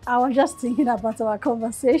 I was just thinking about our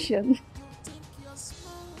conversation.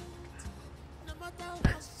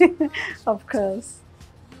 Of course.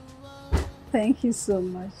 Thank you so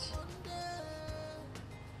much.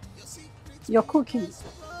 You're cooking.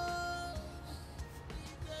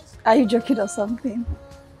 Are you joking or something?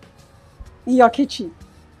 In your kitchen?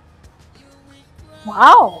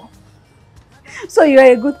 Wow! So you're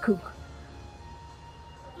a good cook.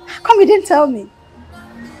 How come you didn't tell me?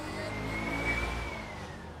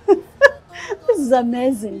 This is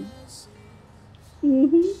amazing.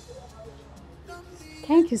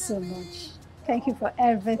 Thank you so much. Thank you for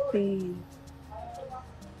everything.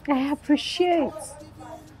 I appreciate.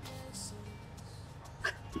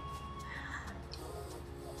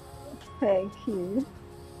 Thank you.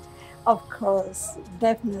 Of course,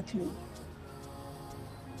 definitely.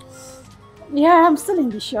 Yeah, I'm still in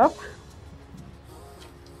the shop.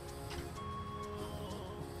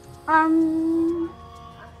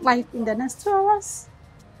 Like in the next 2 hours.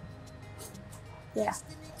 Yeah.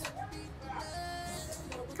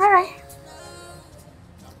 All right.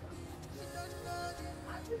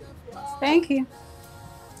 Thank you.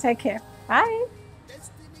 Take care. Bye.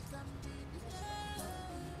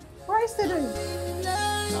 What are you still doing?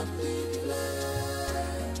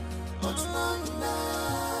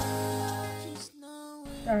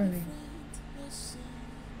 Darling,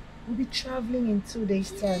 we'll be traveling in 2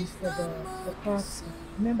 days' time for the party.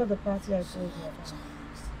 Remember the party I told you about?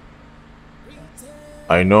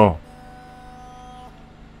 I know.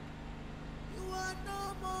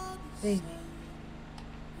 Baby,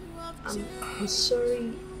 I'm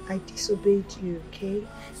sorry I disobeyed you, okay?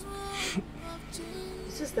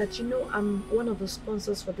 It's just that, you know, I'm one of the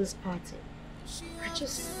sponsors for this party. I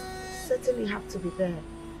just certainly have to be there,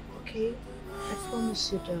 okay? I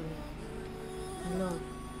promise you, darling. No,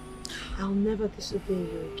 I'll never disobey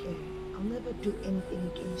you again. I'll never do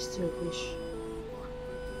anything against your wish.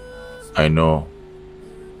 I know.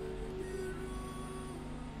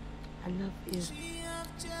 I love you.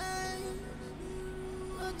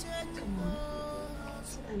 Come on.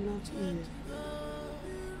 I love you.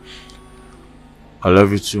 I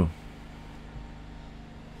love you too.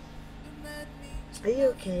 Are you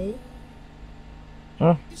okay?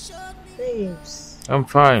 Huh? Babes. I'm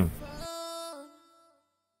fine.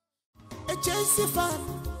 A Chelsea fan,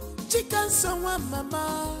 chicken someone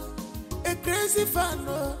mama. A crazy fan,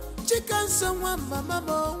 chicken someone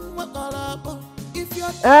mama. If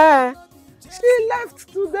you're she left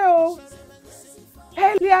today, oh.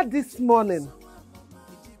 Earlier this morning.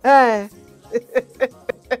 Hey,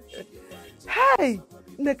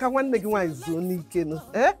 Neka one negi one is only keno.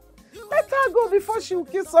 Let her go before she will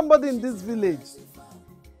kill somebody in this village.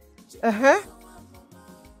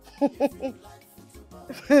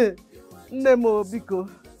 Nemo Biko.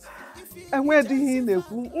 And where did he know?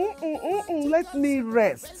 Let me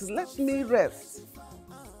rest. Let me rest.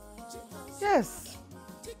 Yes.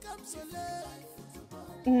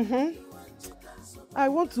 I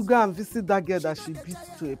want to go and visit that girl that she beat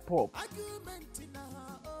to a pub.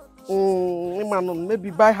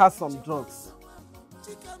 Maybe buy her some drugs.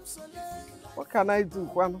 What can I do,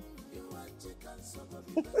 Kwano?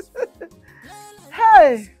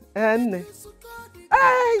 Hey, Anne.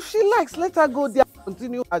 Hey, if she likes, let her go there and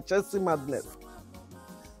continue her Chelsea madness.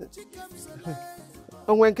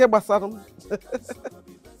 And when Kebasarum.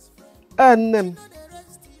 And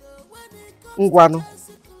Ngwano.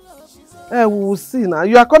 We will see now.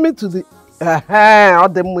 You are coming to the all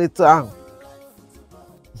them way to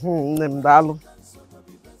Nemdalo.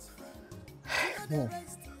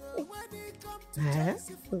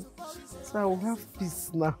 So I will have peace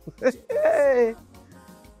now. Hey,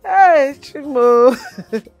 Chimo.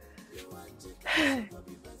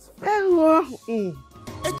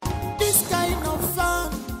 This kind of fun,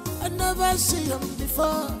 I never see him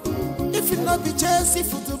before. If you not be Chelsea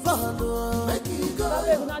football, make you go.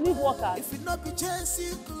 If you not be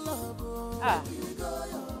Chelsea club,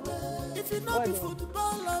 if you not be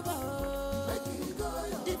football lover, make you go.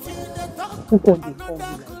 If you the top, who can be call me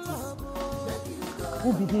like this? Who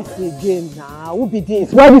be this again now? Who be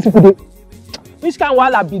this? Why these people dey? Which kind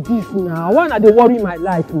wahala be this now? Why not they worry my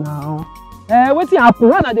life now? Wetin happen?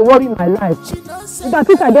 Why not they worry my life? If I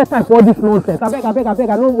think I get time for all this nonsense, I beg,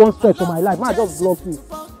 I no want stress for my life. I just block you.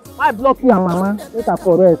 I block you and mama. Make her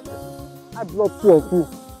correct. I block two of you.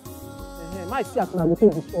 My see as una go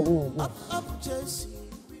take disturb me again.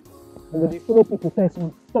 And when they follow people tell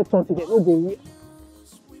talk something, they no go hear.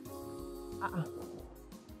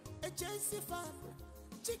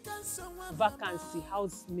 Vacancy,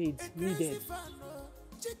 housemaid needed.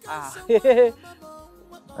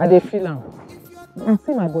 I dey feel am. I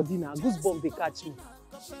see my body now. Goosebumps dey catch me.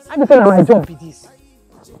 I be say na my job be this.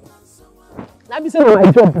 I be say na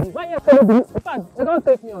my job be this. Why you follow me? In fact, they don't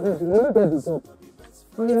take me on it. They no get the job.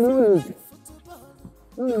 No need.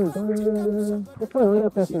 They find another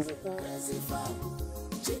person.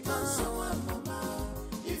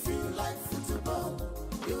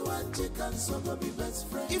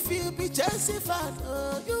 If you be Chelsea fan,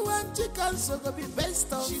 you want chicken, so go be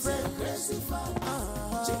best of friends. She's a crazy fan.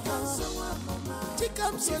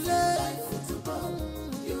 Chicken Soleil.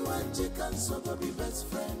 You want chicken, so go be best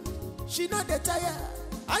friend. She not the tire.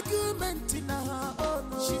 Argument in her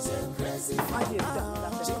own. She's a crazy fan.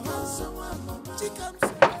 Chicken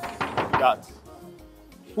Soleil. that?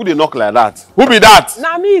 Who they knock like that? Who be that?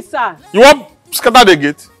 Na me, sir. You want scatter the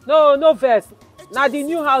gate? No, no verse. Na the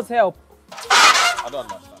new house help. I don't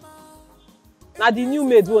understand. Na the new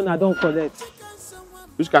maid one I don't collect.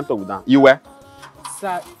 Which can't talk with that? You were?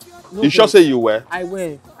 Sir, no you sure say you were? I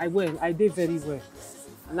will. I did very well.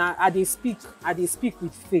 Now I dey speak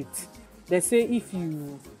with faith. They say if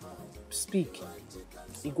you speak,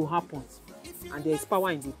 it go happen. And there is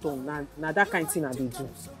power in the tongue. Now that kind of thing I dey do.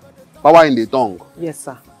 Power in the tongue? Yes,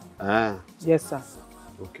 sir. Ah. Yes, sir.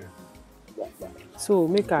 Okay. So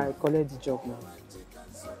make I collect the job now.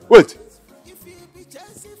 Wait.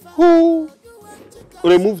 Who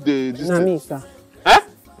remove the this Na thing? me, sir. Eh?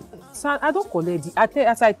 Sir, I don't collect it.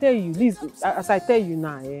 As I tell you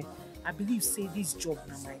now, I believe say this job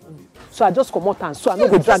na my own. So I just come out and so I no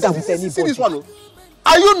go drag am with anybody. See this one.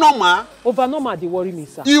 Are you normal? Over normal, they worry me,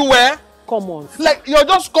 sir. You were? Come on. Like you're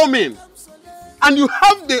just coming, and you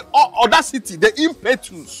have the audacity, the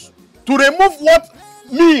impetus to remove what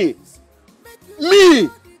me. You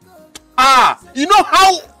know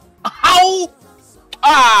how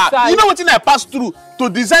you know what thing I passed through to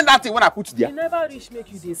design that thing when I put there. You never reach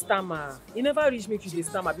make you dey stammer. You never reach make you dey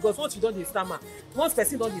stammer because once you don't dey stammer, once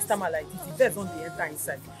person don't dey stammer like this, the verse don't dey enter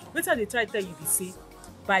inside. Wetin they try tell you be say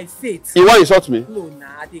by faith. You want insult me? No,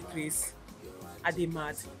 nah, I dey crazy. I dey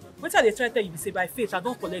mad. Wetin they try tell you be say by faith I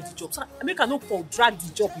don't collect the job. So make I no for drag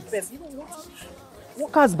the job with person. You know what?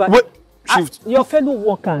 Workers by shift. Your fellow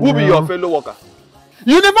worker. Who be your fellow worker?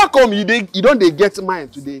 You never come. You don't they get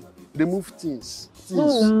mind today. Remove things.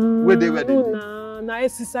 Where they na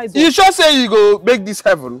exercise. You sure say you go make this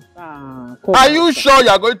heaven? Are you sure you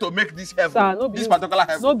are going to make this heaven? Sir, no this particular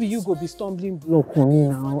heaven? No be you go be stumbling block for me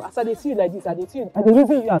now. As I dey see you like this, I dey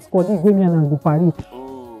reason you as colleague wey me and go Paris.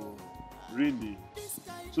 Oh, really?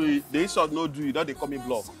 So the insult no do you, don't they call me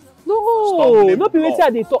block? No, no be wetin I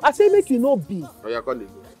dey talk. I say make you no be. Oh, you call it.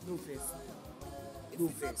 No vex. No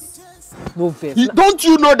vex. No vex. Don't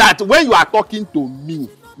you know that when you are talking to me,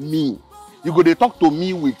 you go to talk to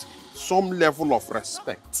me with some level of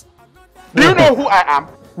respect. Do you know who I am?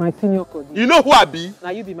 My senior colleague. You know who I be? Now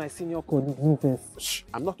you be my senior colleague. No vex. Shh,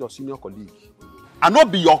 I'm not your senior colleague. I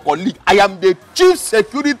not be your colleague. I am the chief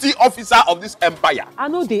security officer of this empire. I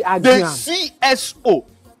know they agree. The CSO,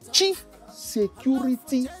 chief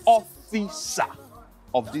security officer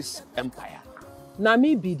of this empire. Now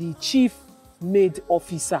me be the chief maid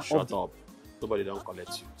officer. Shut up. Nobody don't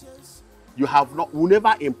collect you. You have not, will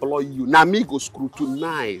never employ you. Now me go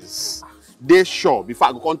scrutinize. They sure before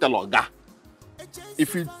I go come tell Oga.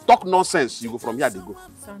 If you talk nonsense, you go from here they go.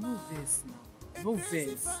 Sir, no verse now. No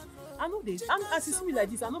verse. I know this. As you see me like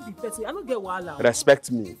this, I know be person. I don't get wahala.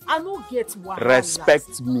 Respect me. I don't get wahala.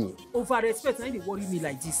 Respect me. Over respect, now they worry me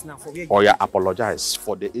like this now for where or you apologize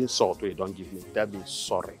for the insult you don't give me. Tell me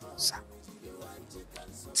sorry, sir.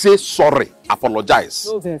 Say sorry. Apologize.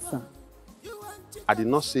 No verse, sir. I did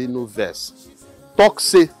not say no verse. Talk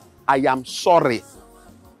say, I am sorry.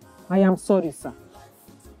 I am sorry, sir.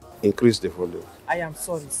 Increase the volume. I am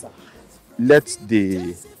sorry, sir. Let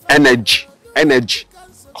the energy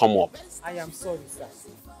come up. I am sorry, sir.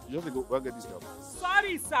 You just go get this job.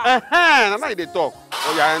 Sorry, sir. Now they talk.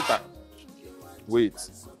 Oh, you enter. Wait.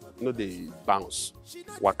 No, they bounce.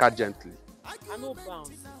 Waka gently. I no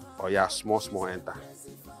bounce. Oh, yeah, small enter.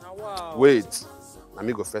 Now, wow. Wait. Let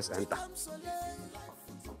me go first enter.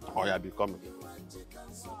 Oh, yeah, be coming.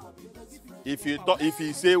 If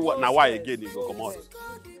you say what now why again, you go come out.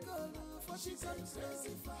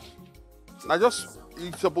 Now just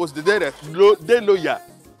you suppose the day lawyer.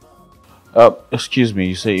 Excuse me,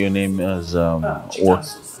 you say your name is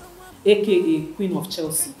what? AKA Queen of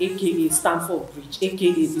Chelsea, AKA Stamford Bridge,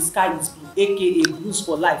 AKA The Sky is Blue, AKA Blues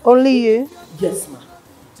for Life. Only you? Yes, ma'am.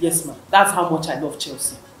 Yes, ma'am. That's how much I love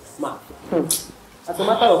Chelsea, ma'am. As a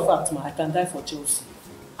matter of fact, ma'am, I can die for Chelsea.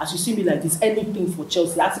 As you see me like this, anything for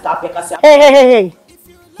Chelsea. Hey.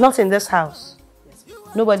 Not in this house.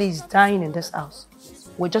 Nobody is dying in this house.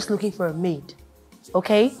 We're just looking for a maid.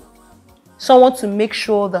 Okay? Someone to make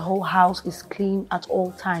sure the whole house is clean at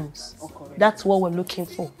all times. Okay. That's what we're looking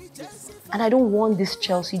for. And I don't want these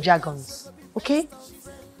Chelsea jargons. Okay?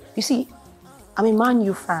 You see, I'm a Man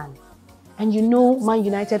U fan. And you know Man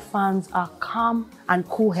United fans are calm and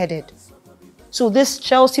cool-headed. So this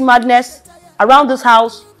Chelsea madness around this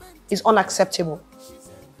house is unacceptable.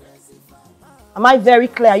 Am I very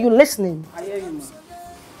clear? Are you listening? I hear you, ma'am.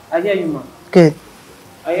 I hear you, ma'am. Good.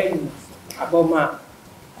 I hear you, ma'am. About ma'am.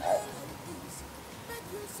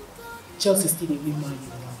 Chelsea still a win Man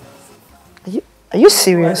U. Are you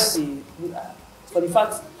serious? For the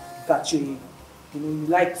fact that you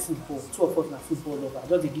like football, two of us are football lovers,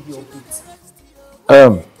 just to give you a bit.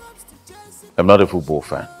 I'm not a football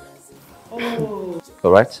fan. Oh.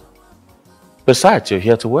 Alright? Besides, you're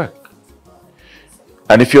here to work.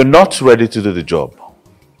 And if you're not ready to do the job,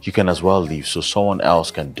 you can as well leave so someone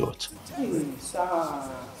else can do it. Hey, sir,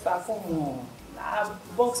 come on.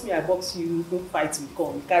 Box me, I box you, don't fight me,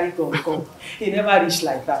 come, carry come. It never reach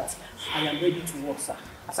like that. I am ready to work, sir.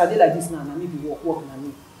 As I did like this now, I need to work na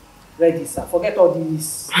me. Ready, sir. Forget all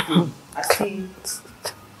this. I still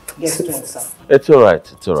get strength, sir. It's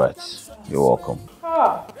alright. You're welcome.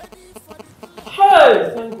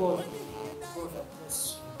 Hey, thank God.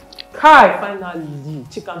 Kai, finally,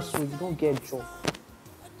 chicken soup, you don't get job.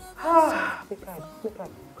 Make I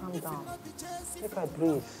calm down. Make I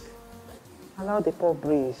breathe. Allow the poor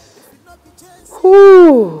breathe.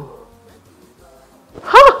 Whoo!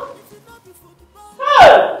 Ha!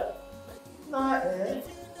 Hey!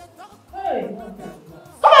 Hey!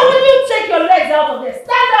 Come on, will you take your legs out of there?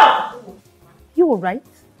 Stand up! You alright?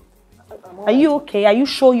 Are you okay? Are you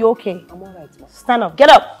sure you're okay? I'm alright, ma. Stand up. Get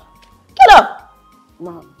up. Get up.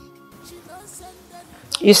 Ma.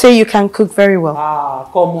 You say you can cook very well.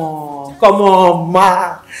 Come on,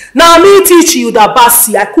 ma. Now me teach you the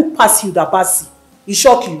basi. I cook past you the basi. It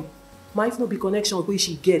shock you. Ma, if no be connection where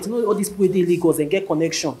she get, you know all these people they Lagos and get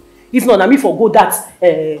connection. If not, I mean for go that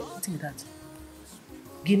what is that?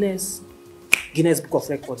 Guinness Book of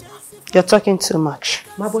Records. You're talking too much.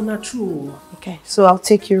 Ma, but not true. Okay, so I'll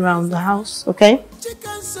take you around the house, okay?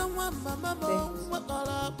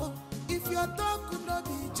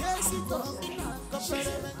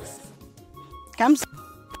 Kamso!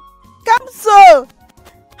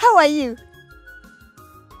 How are you?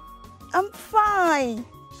 I'm fine.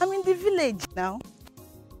 I'm in the village now.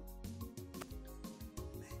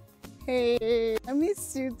 Hey, I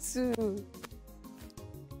miss you too.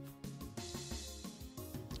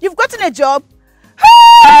 You've gotten a job?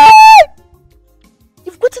 Hey!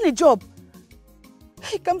 You've gotten a job?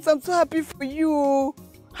 Hey, Kamso, I'm so happy for you.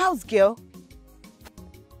 House girl?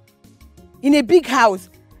 In a big house?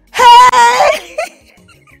 Hey!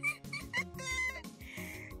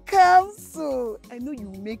 Kamso, I know you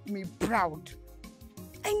make me proud.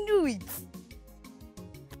 I knew it.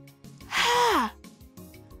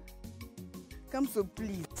 Kamso,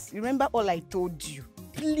 please, remember all I told you.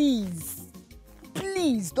 Please,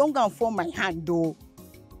 don't go and fall my hand though.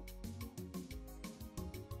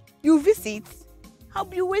 You visit, I'll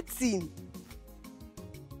be waiting.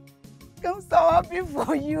 Kamso, I'm happy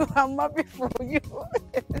for you. I'm happy for you.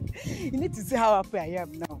 You need to see how happy I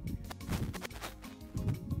am now.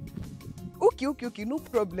 Okay, no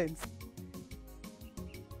problems.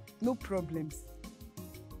 No problems.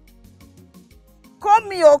 Call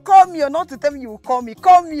me, not to tell me you will call me.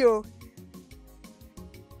 Call me, oh.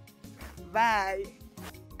 Bye.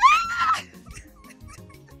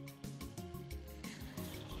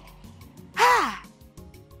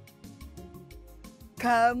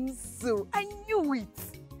 Kamso, I knew it.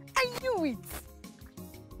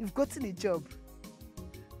 You've gotten a job.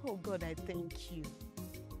 Oh God, I thank you.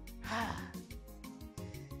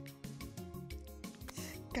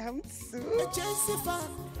 Kamso.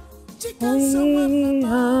 We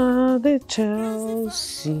are the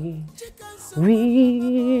Chelsea.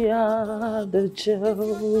 We are the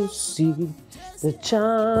Chelsea. The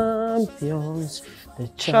champions.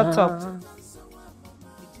 Shut up.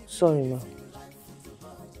 Sorry, ma.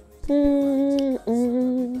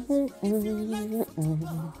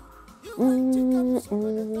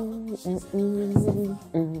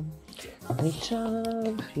 The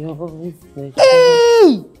champion.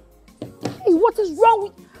 Hey! Hey, what is wrong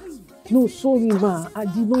with... No, sorry, ma. I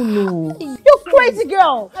did not know. You crazy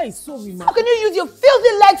girl! Hey, sorry, ma. How can you use your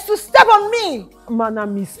filthy legs to step on me? Ma, na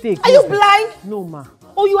mistake. Are you blind? No, ma.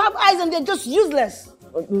 Oh, you have eyes and they're just useless.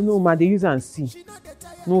 No, ma. They use and see.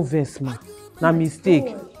 No verse, ma. Na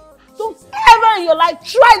mistake. Don't ever in your life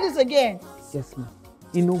try this again. Yes, ma.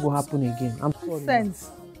 It no go happen again. I'm sorry. Sense.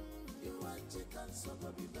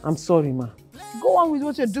 I'm sorry, ma. Go on with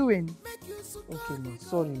what you're doing. Okay, ma.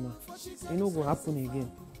 Sorry, ma. It no go happen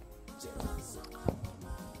again.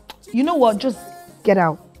 You know what? Just get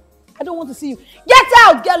out. I don't want to see you. Get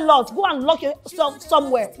out! Get lost. Go and lock yourself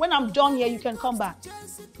somewhere. When I'm done here, you can come back.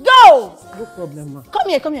 Go! No problem, ma. Come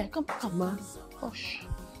here. Come, ma. Gosh.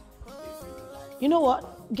 You know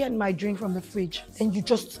what? Get my drink from the fridge. Then you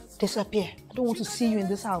just disappear. I don't want to see you in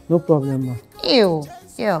this house. No problem, ma. Ew.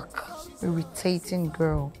 Yuck. Irritating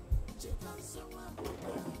girl.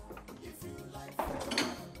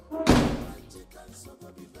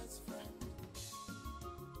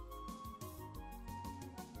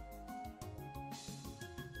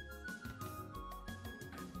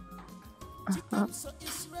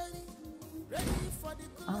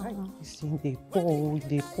 They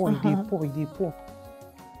pour.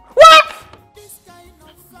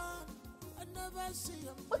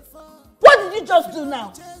 What did you just do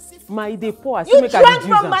now? Ma, they pour. I You say make I drank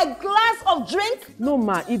reduce from am. my glass of drink? No,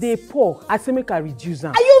 ma, they pour. I say make I reduce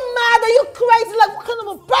am. Are you mad? Are you crazy? Like, what kind of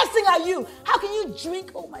a person are you? How can you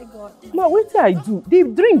drink? Oh my God. Ma, what did I do? The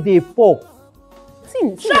drink they pour.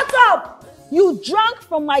 Shut up! You drank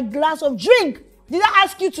from my glass of drink. Did I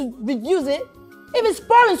ask you to reduce it? If it's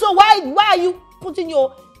pouring, so why are you putting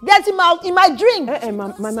your dirty mouth in my drink?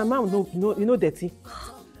 My mouth no dirty.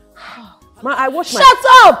 Ma, I wash my... Shut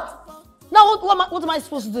up! Now what am I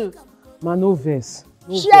supposed to do? Ma, no verse.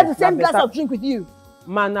 Share the same glass of drink with you.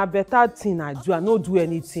 Ma, na better thing I do. I no do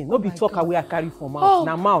anything. No be talk away I carry for mouth.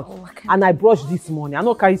 Na mouth. And I brush this morning. I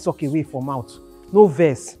no carry talk away for mouth. No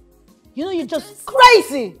verse. You know, you're just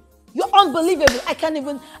crazy. You're unbelievable. I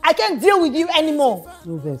can't deal with you anymore.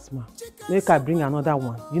 No verse, ma. Make I bring another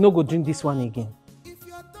one. You no go drink this one again.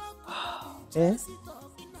 Eh?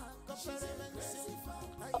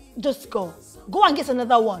 Just go. Go and get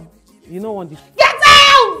another one. You don't want this. Get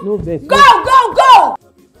out! No verse. Go! Oh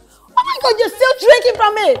my God, you're still drinking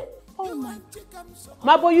from it. Oh my.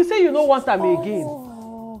 Ma, but you say you don't want them again.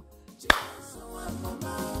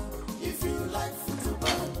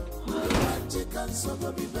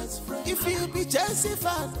 If you be Chelsea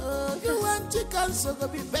fan, you want chicken, so go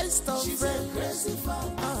be best of friends. She's a crazy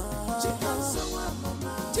fan.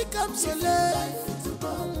 Chicken so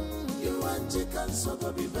you want chicken, so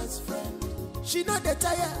go be best friend. She not the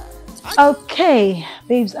tired. Okay,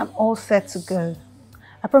 babes, I'm all set to go.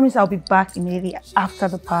 I promise I'll be back immediately after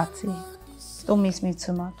the party. Don't miss me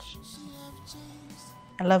too much.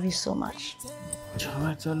 I love you so much.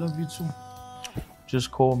 Alright, I love you too. Just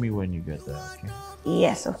call me when you get there, okay?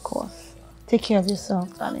 Yes, of course. Take care of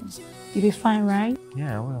yourself, darling. You'll be fine, right?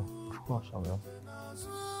 Yeah, I will. Of course, I will.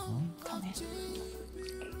 Come here.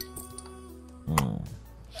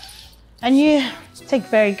 And you take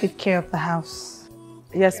very good care of the house.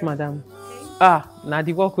 Yes, madam. Now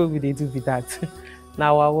the work we they do with that.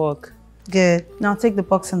 Now our work. Good. Now take the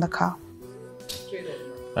box in the car.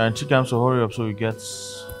 And Chikam, so hurry up so we get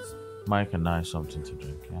Mike and I something to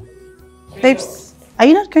drink, yeah? Babes, are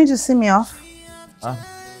you not going to see me off?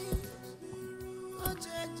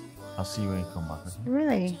 I'll see you when you come back, okay?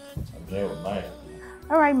 Really? I'm there with Mike.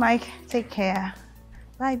 All right, Mike. Take care.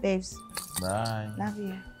 Bye, babes. Bye. Love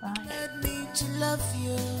you. Bye. I need to love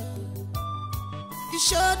you. You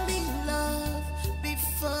showed me love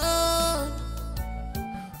before.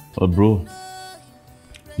 But bro,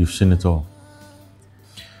 you've seen it all.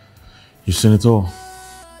 You've seen it all.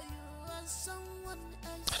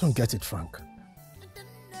 I don't get it, Frank.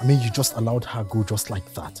 I mean, you just allowed her go just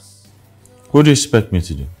like that. What do you expect me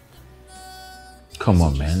to do? Come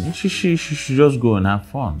on, man. She should just go and have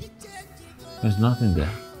fun. There's nothing there.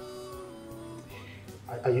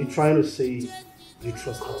 Are you trying to say you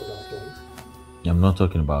trust her to that point? I'm not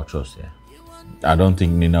talking about trust here. I don't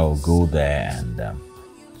think Nina will go there and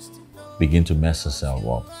begin to mess herself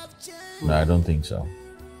up. No, I don't think so.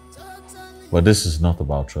 But this is not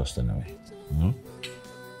about trust anyway. Mm-hmm.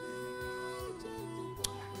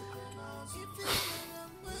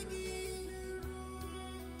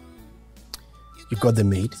 You got the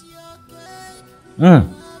maid?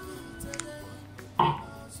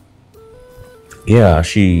 Yeah,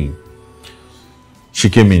 she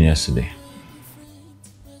came in yesterday.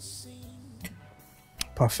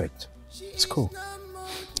 Perfect. It's cool.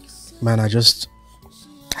 Man, I just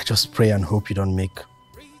pray and hope you don't make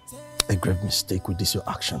a grave mistake with your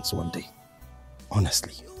actions one day.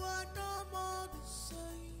 Honestly.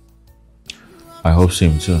 I hope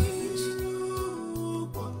same too.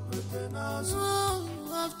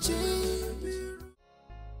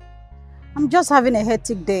 I'm just having a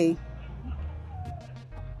hectic day.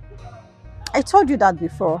 I told you that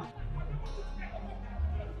before.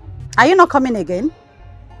 Are you not coming again?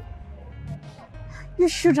 You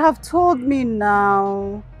should have told me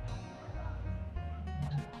now.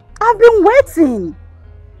 I've been waiting.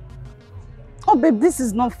 Oh, babe, this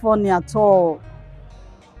is not funny at all.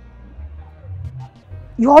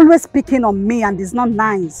 You're always picking on me and it's not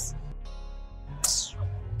nice.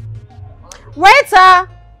 Waiter!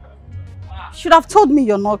 Should have told me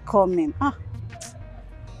you're not coming.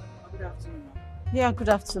 Good afternoon. Yeah, good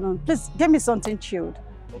afternoon. Please, get me something chilled.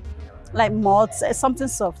 Like malt, something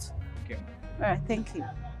soft. Okay. All right, thank you.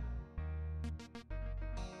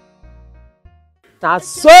 That's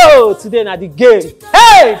so today na the game.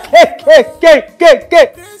 Hey,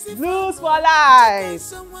 Blues for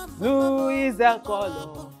life. Blue is the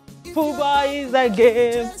color. Football is the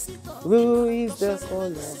game. Blue is the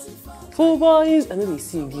color. Football is... I know they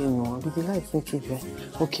see again now. But the lights not too bad.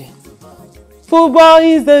 Okay. Football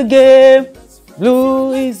is the game.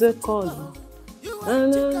 Blue is the color.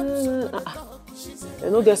 I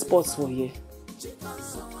know there's sports for here.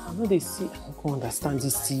 I know they see... I don't understand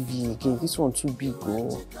this TV again. This one too big.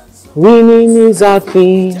 Oh. Winning is our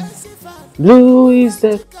thing. Blue is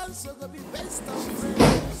the...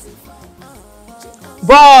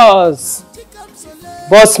 Boss!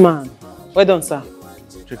 Boss man. Well done, sir.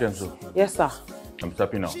 Chicken soup. Yes, sir. I'm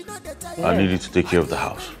stepping out. Yeah. I need you to take care of the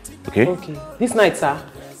house. Okay? Okay. This night, sir?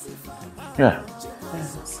 Yeah.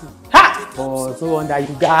 Ha! Oh, no wonder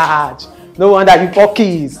you gouge. No wonder you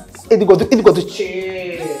pockies. It go to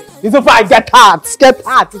chill. It's so fine. Get hard. It's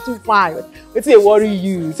too fine. It's a worry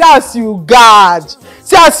you. See as you gouge.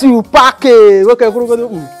 See as you package. Okay.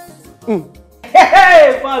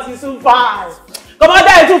 Hey, boss, it's too fine. Come on,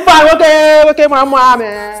 there, it's too fine. Okay, mama,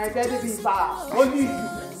 man. Get it fine. Only you.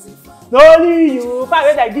 Only you. Fine,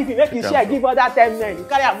 when I give you, make you share. Give other 10 men. You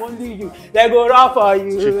carry them only you. They go run for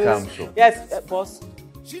you. Yes, boss.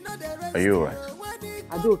 Are you alright?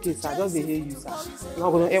 I do okay, sir. Just hear you, sir. I'm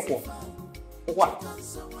not going to echo. What?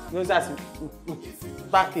 No, that's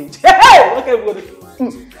package. Hey! Okay,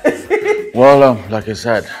 Well, like I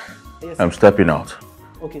said, yes, I'm stepping out.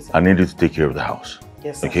 Okay, sir. I need you to take care of the house.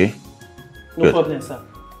 Yes, sir. Okay? No problem, sir.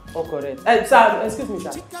 All correct. Hey, sir, excuse me,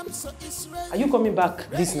 sir. Are you coming back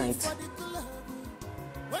this night?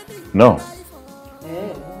 No.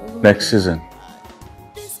 Next season.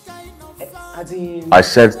 I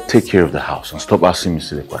said take care of the house and stop asking me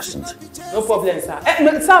silly questions. No problem, sir.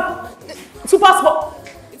 Hey, sir, super sport.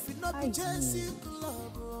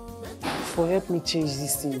 For help me change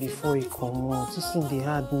this thing before it come out. This thing they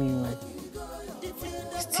had me.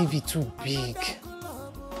 This TV too big.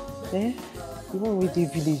 Eh? The one with the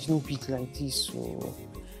village no big like this. So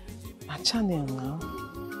my channel now.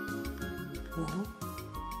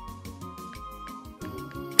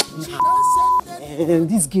 And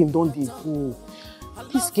this game don't they go.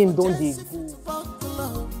 This game don't they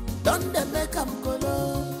go.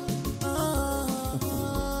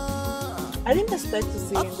 I didn't expect to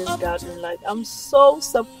see you in this garden. Like, I'm so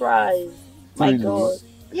surprised. My Really? God.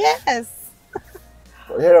 Yes.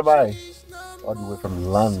 Here am I, all the way from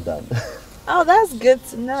London. Oh, that's good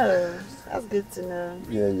to know. That's good to know.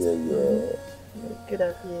 Yeah. Good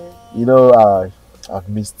of you. You know, I've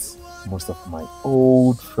missed most of my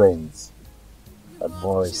old friends, but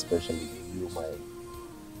more especially you, my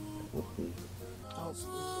Woofy.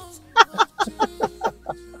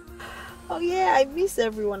 Oh yeah, I miss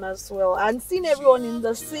everyone as well. And seeing everyone in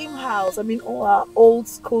the same house. I mean, all our old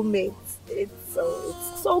schoolmates. It's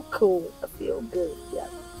so cool. I feel good. Yeah.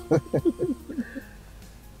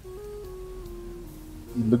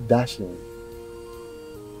 You look dashing.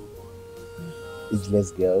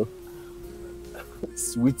 Ageless girl.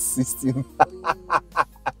 Sweet 16.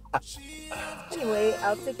 Anyway,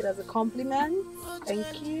 I'll take it as a compliment.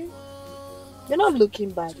 Thank you. You're not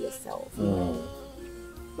looking bad yourself.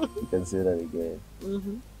 You can say that again.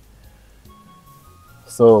 Mm-hmm.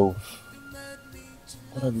 So,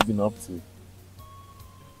 what have you been up to?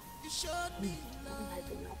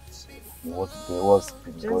 What's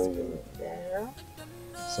been Just going been there.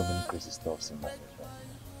 So many crazy stuff in my head right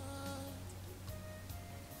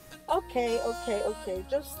Okay.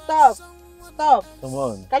 Just stop. Come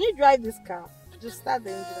on. Can you drive this car? Just start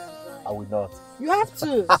the engine and drive. I will not. You have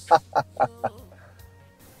to.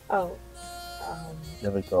 Oh.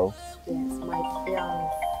 There we go. Yes, my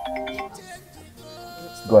fiance.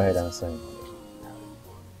 Go ahead and sign.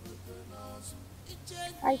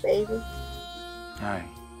 Hi, baby. Hi.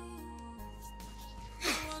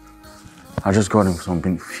 I just got him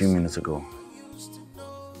a few minutes ago.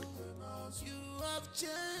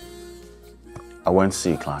 I went to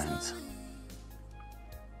see clients.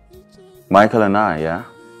 Michael and I, yeah?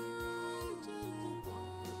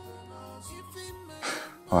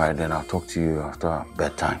 Alright, then I'll talk to you after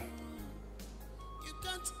bedtime.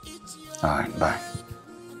 Alright, bye.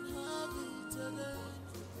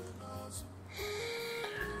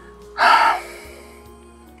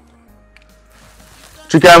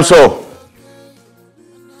 Chikamso!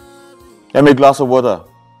 Get me a glass of water.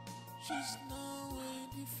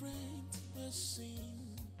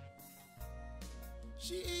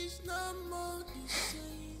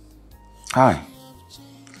 Hi.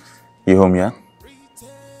 You home yet?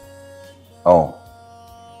 Oh,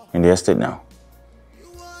 in the estate now?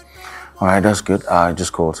 Alright, that's good. I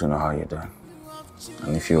just called to know how you're doing.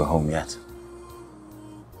 And if you were home yet.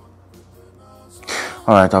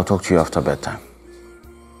 Alright, I'll talk to you after bedtime.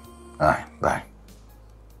 Alright, bye.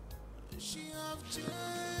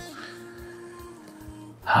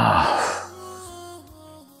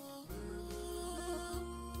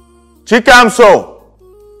 Chikamso!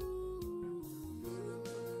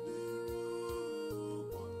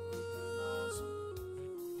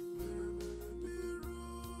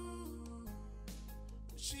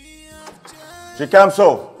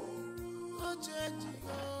 Chikamso!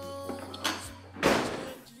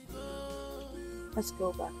 Let's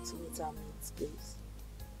go back to meet our mates, please.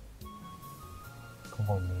 Come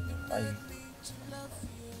on, Nina.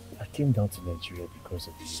 I came down to Nigeria because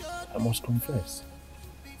of you. I must confess.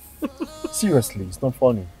 Seriously, it's not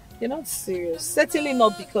funny. You're not serious. Certainly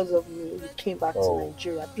not because of me. You came back to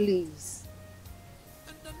Nigeria, please.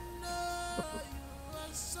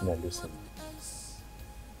 Now listen.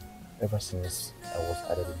 Ever since I was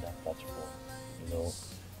added in that platform, you know,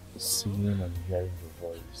 seeing and hearing your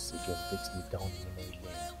voice again takes me down memory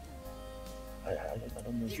lane. I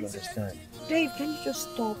don't know if you understand. Dave, can you just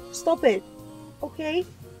stop? Stop it, okay?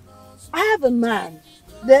 I have a man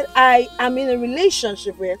that I am in a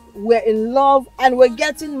relationship with. We're in love and we're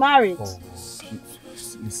getting married. Oh, please,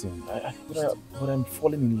 listen, but I'm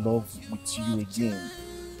falling in love with you again.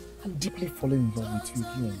 I'm deeply falling in love with you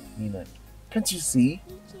again, Nina. Can't you see?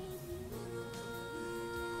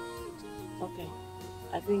 Okay,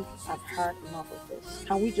 I think I've heard enough of this.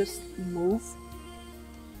 Can we just move?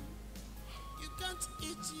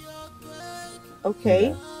 Okay.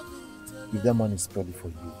 Nina, if that man is purely for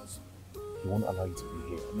you, he won't allow you to be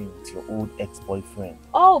here. I mean, with your old ex-boyfriend.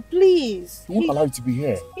 Oh, please. He won't allow you to be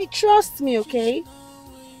here. He trusts me, okay?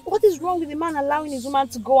 What is wrong with the man allowing his woman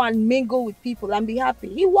to go and mingle with people and be happy?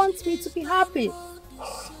 He wants me to be happy.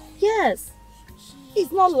 Yes.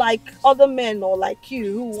 He's not like other men or like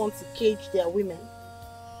you who want to cage their women.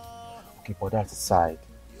 Okay, but that's aside.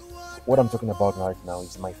 What I'm talking about right now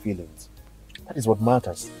is my feelings. That is what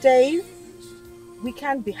matters. Dave, we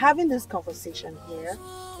can't be having this conversation here.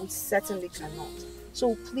 We certainly cannot.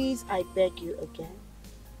 So please, I beg you again.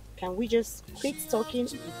 Can we just quit talking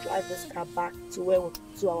and drive this car back to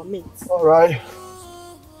our mates? All right.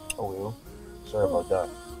 I will. Sorry about that.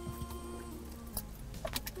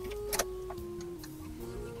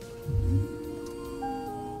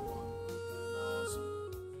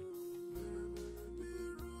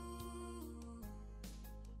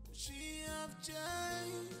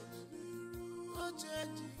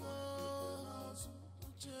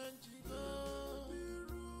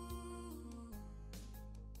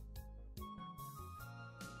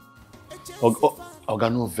 Oga,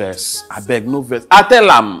 no verse. I beg, no verse. I tell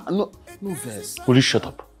him. No verse. Will you shut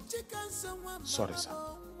up? Sorry, sir.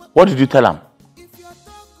 What did you tell him?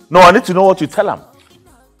 No, I need to know what you tell him.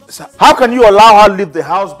 Sir, how can you allow her leave the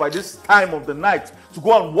house by this time of the night to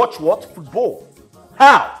go and watch what? Football?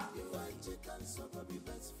 How?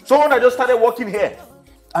 Someone that just started working here.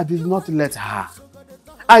 I did not let her.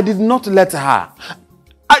 I did not let her.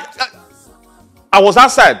 I was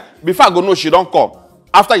outside. Before I go, no, she don't come.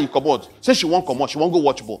 After you come out, say she won't come out, she won't go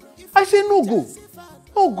watch ball. I say, no go.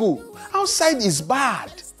 No go. Outside is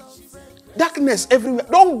bad. Darkness everywhere.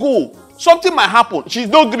 Don't go. Something might happen. She's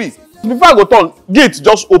no agree. Before I go turn, gate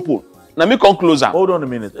just open. Now me come closer. Hold on a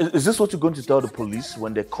minute. Is this what you're going to tell the police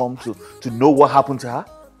when they come to know what happened to her?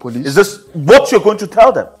 Police? Is this what you're going to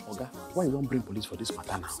tell them? Oga, why you don't bring police for this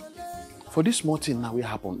matter now? For this small thing now will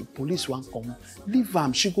happen. Police won't come. Leave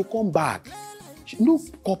her. She go come back. No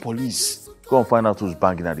call police. Go and find out who's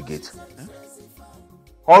banging at the gate. Eh?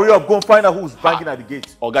 Hurry up, go and find out who's banging at the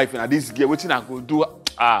gate. Oga, if na this gate, what I go do?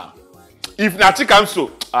 If na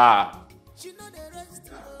Chikamso,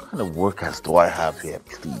 What kind of workers do I have here,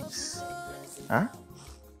 please? Huh?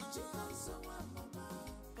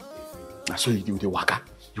 So you do the waka.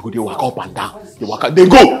 You go the waka up and down. The waka, they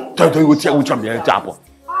go. Tell you which one they happen. Sir,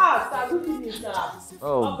 good evening, sir.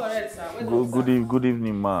 Oh, correct, sir. good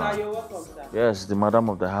evening, ma. Sir, you're welcome, sir. Yes, the madam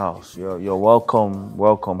of the house. You're welcome,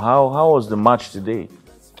 welcome. How was the match today?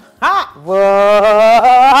 What?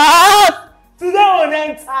 Today on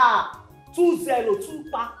enter 2-0, 2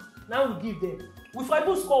 pack. Now we give them. We for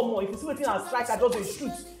even score more. If you see wetin as striker just dey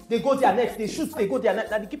shoot, they go their next. They shoot, they go their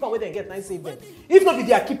next. Now the keeper wey dem get, now save them. If not be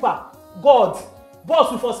their keeper, God,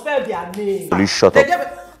 boss, we for spell their name. Will you shut up?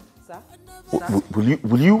 Sir? Will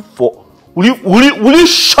you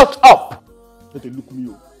shut up? Let them look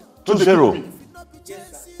me. 2-0.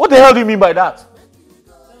 What the hell do you mean by that?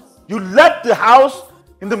 You left the house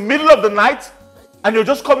in the middle of the night and you're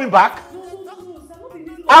just coming back?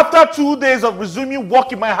 After 2 days of resuming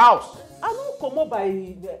work in my house. I don't come up by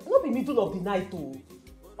not the middle of the night though.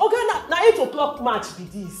 Okay, now 8 o'clock match be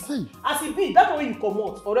this. As it be, that way you come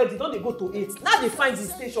out already, don't they go to 8. Now they find the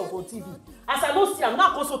station for TV. As I don't see, I'm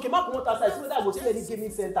now also came out outside, so that I go to any gaming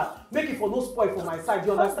center, make it for no spoil for my side,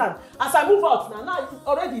 you understand? As I move out, now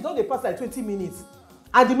already, don't they pass like 20 minutes.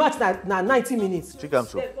 And the match now 90 minutes.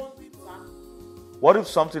 Chikamso, what if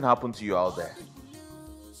something happened to you out there?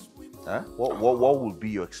 Huh? What would be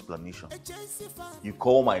your explanation? You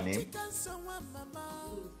call my name?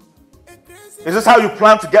 Is this how you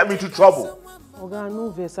plan to get me into trouble? Oga, no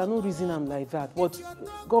verse, I no reason I'm like that. But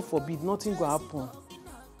God forbid, nothing will happen.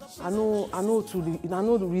 I know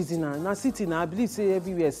the reason. Now sitting, I believe say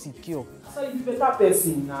everywhere is secure. So you be better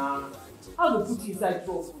person now. How to put you inside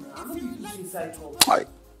trouble now? I'm not put you inside trouble. Hi.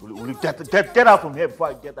 Will you get out from here before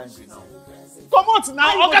I get angry now? Come on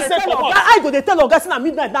now. Oga say come on. I go dey tell Oga say na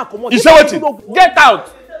midnight now come on. You say what? Get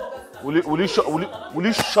out. Will you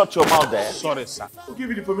shut your mouth there? Sorry, sir. Who give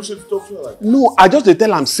you the permission to talk to her like that? No, I just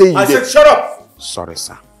tell I'm saying. I said shut up. Sorry,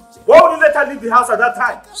 sir. Why would you let her leave the house at that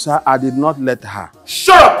time? Sir, I did not let her.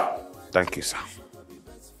 Shut up. Thank you, sir.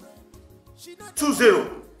 2-0.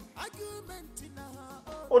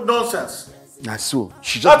 What nonsense. That's so.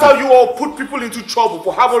 That's how you all put people into trouble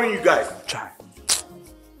for harboring you guys. Try.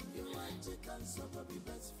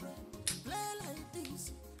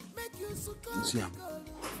 See,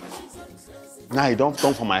 now you don't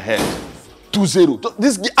come for my head. 2-0.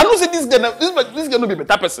 This I don't say this girl no be a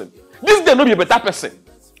better person. This girl no be a better person.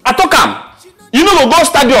 I talk him. You know go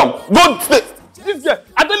stadium. This girl.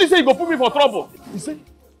 I tell you say you go put me for trouble. You say?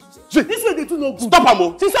 This way they do no good. Stop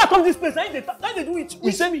am. Since I come this place, I they do it.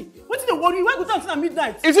 You say me. What did they worry? Why go down till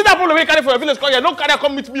midnight? You see that problem we carry for your village? Don't carry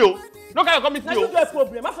come meet me, oh. Don't carry come meet me, oh. That's not a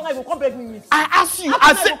problem. After I go come back me. I ask you.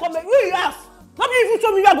 I said. Where you ask? Not even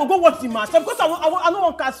show me where I go watch the match because I don't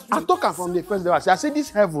want to cast you. I talk from the first day. I say this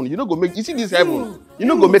heaven, you know go make. You see this heaven, you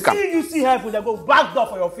know go make am. You see heaven, they go back door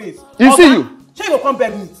for your face. You see you. Say you go come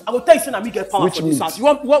back meet. I go tell you say na me get power for this house. You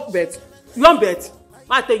want bet? You want bet?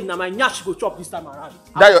 I tell you na my nyash go chop this time around.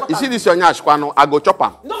 You see this your nyash kwano? I go chop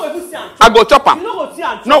am. You no go see am. I go chop am. You no go see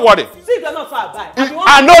am. No worry. See the not so I buy.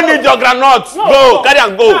 I no need your groundnut. Go carry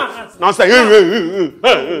am go. Now say. I don't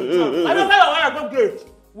tell you why I go get.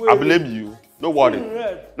 I blame you. No worry.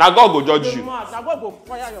 Now God go judge you.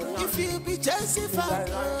 If you be Chelsea fan,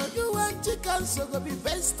 you want chicken, so go be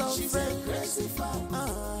best of friends. She's a crazy fan.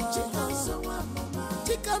 Chicken, so mama.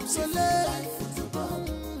 Chicken, so late.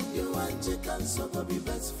 You want chicken, so go be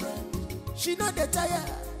best friend. She not the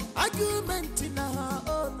tired. Argument in her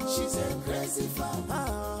own. She's a crazy fan.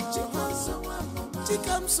 Chicken, so mama.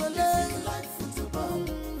 Chicken, so late. Like football.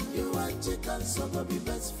 You want chicken, so go be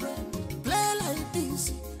best friend. Play like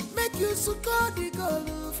this. Make you so call the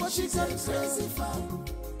goal for chicken crazy fan.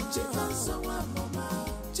 Chicken so mama.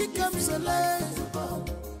 Chicken so late.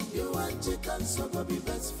 You want chicken so go be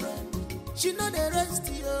best friend. She know the rest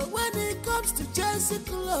here when it comes to Chelsea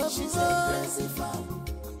club. She's a crazy fan.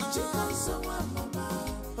 Chicken so mama.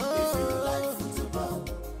 If you like football,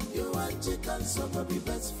 you want chicken so go be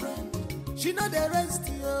best friend. She know the rest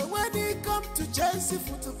here when it comes to Chelsea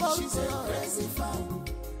football. She's a crazy fan.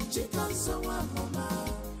 Chicken so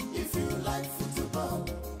mama. If you like football,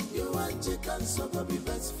 you want chicken, so go be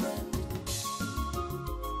best friend.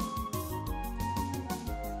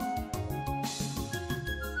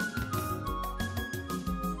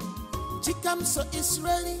 Chicken so is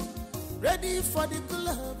ready for the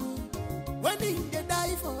club. When he they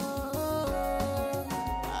die for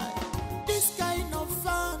this kind of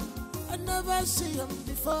fun, I never see him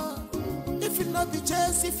before. If you not be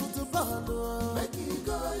Chelsea football, make it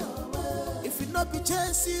go your way. If you not be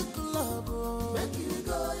Chelsea club, make it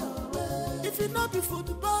go your way. If you not be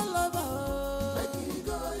football lover, make it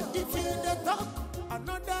go your way. If you the talk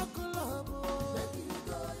another club.